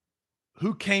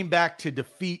 Who came back to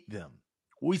defeat them?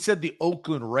 We said the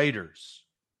Oakland Raiders.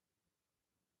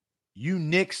 You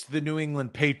nixed the New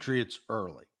England Patriots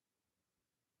early.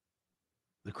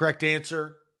 The correct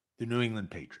answer, the New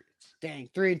England Patriots. Dang,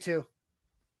 3-2.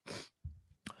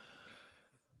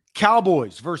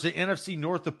 Cowboys versus NFC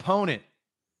North opponent.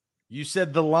 You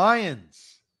said the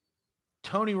Lions.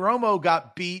 Tony Romo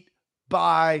got beat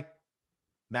by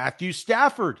Matthew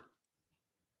Stafford.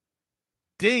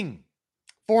 Ding.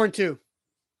 4-2.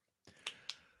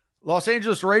 Los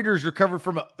Angeles Raiders recovered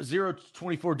from a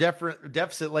 0-24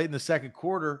 deficit late in the second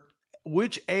quarter.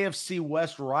 Which AFC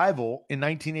West rival in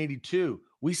 1982?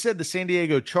 We said the San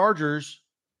Diego Chargers.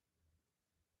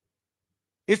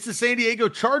 It's the San Diego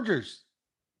Chargers.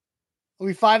 Are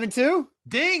we 5-2?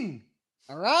 Ding.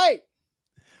 All right.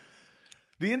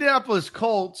 The Indianapolis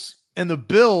Colts and the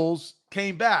Bills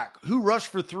came back. Who rushed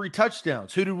for 3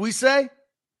 touchdowns? Who did we say?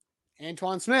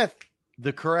 Antoine Smith.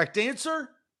 The correct answer?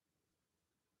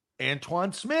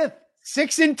 Antoine Smith.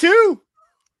 6-2.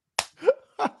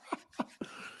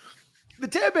 The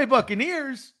Tampa Bay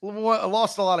Buccaneers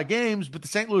lost a lot of games, but the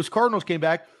St. Louis Cardinals came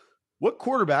back. What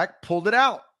quarterback pulled it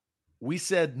out? We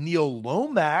said Neil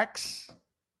Lomax.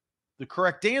 The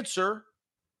correct answer,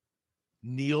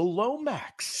 Neil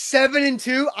Lomax.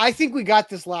 7-2. I think we got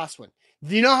this last one.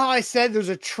 Do you know how I said there's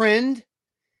a trend?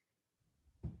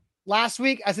 Last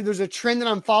week, I said there's a trend that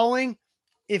I'm following.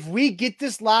 If we get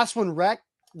this last one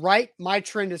right, my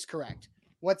trend is correct.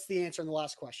 What's the answer in the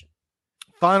last question?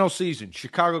 Final season,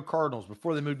 Chicago Cardinals,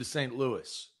 before they moved to St.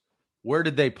 Louis. Where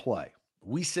did they play?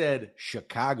 We said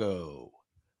Chicago.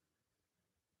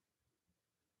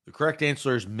 The correct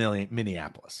answer is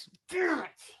Minneapolis. Damn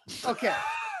it. Okay.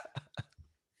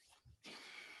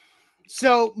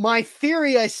 So my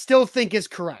theory, I still think is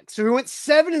correct. So we went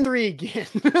 7-3 again,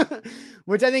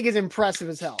 which I think is impressive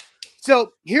as hell.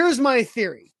 So here's my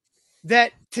theory,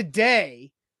 that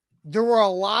today there were a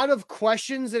lot of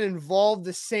questions that involved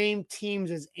the same teams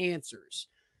as answers.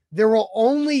 There will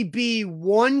only be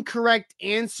one correct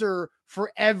answer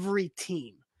for every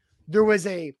team. There was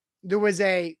a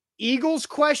Eagles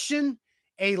question,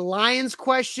 a Lions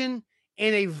question,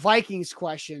 and a Vikings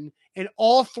question, and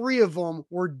all three of them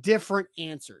were different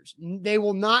answers. They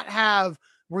will not have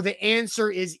where the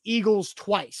answer is Eagles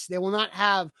twice. They will not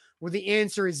have where the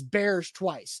answer is Bears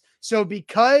twice. So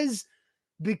because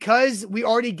we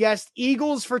already guessed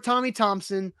Eagles for Tommy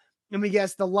Thompson and we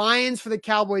guessed the Lions for the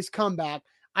Cowboys comeback,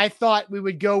 I thought we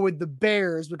would go with the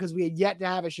Bears because we had yet to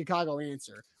have a Chicago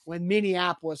answer when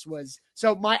Minneapolis was.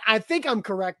 So I think I'm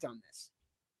correct on this.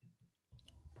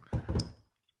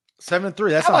 7-3.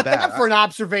 That's How not about bad. that for an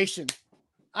observation?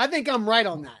 I think I'm right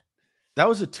on that. That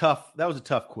was a tough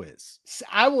quiz.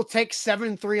 I will take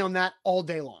 7-3 on that all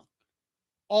day long.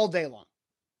 All day long.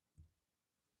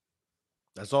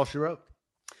 That's all she wrote.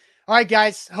 All right,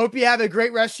 guys. Hope you have a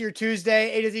great rest of your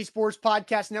Tuesday. A to Z Sports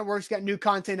Podcast Network's got new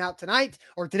content out tonight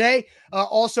or today.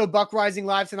 Also, Buck Rising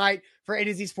live tonight for A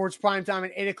to Z Sports Primetime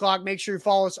at 8 o'clock. Make sure you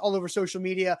follow us all over social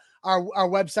media, our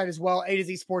website as well,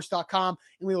 atozsports.com.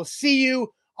 And we will see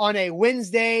you on a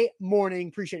Wednesday morning.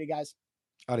 Appreciate it, guys.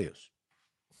 Adios.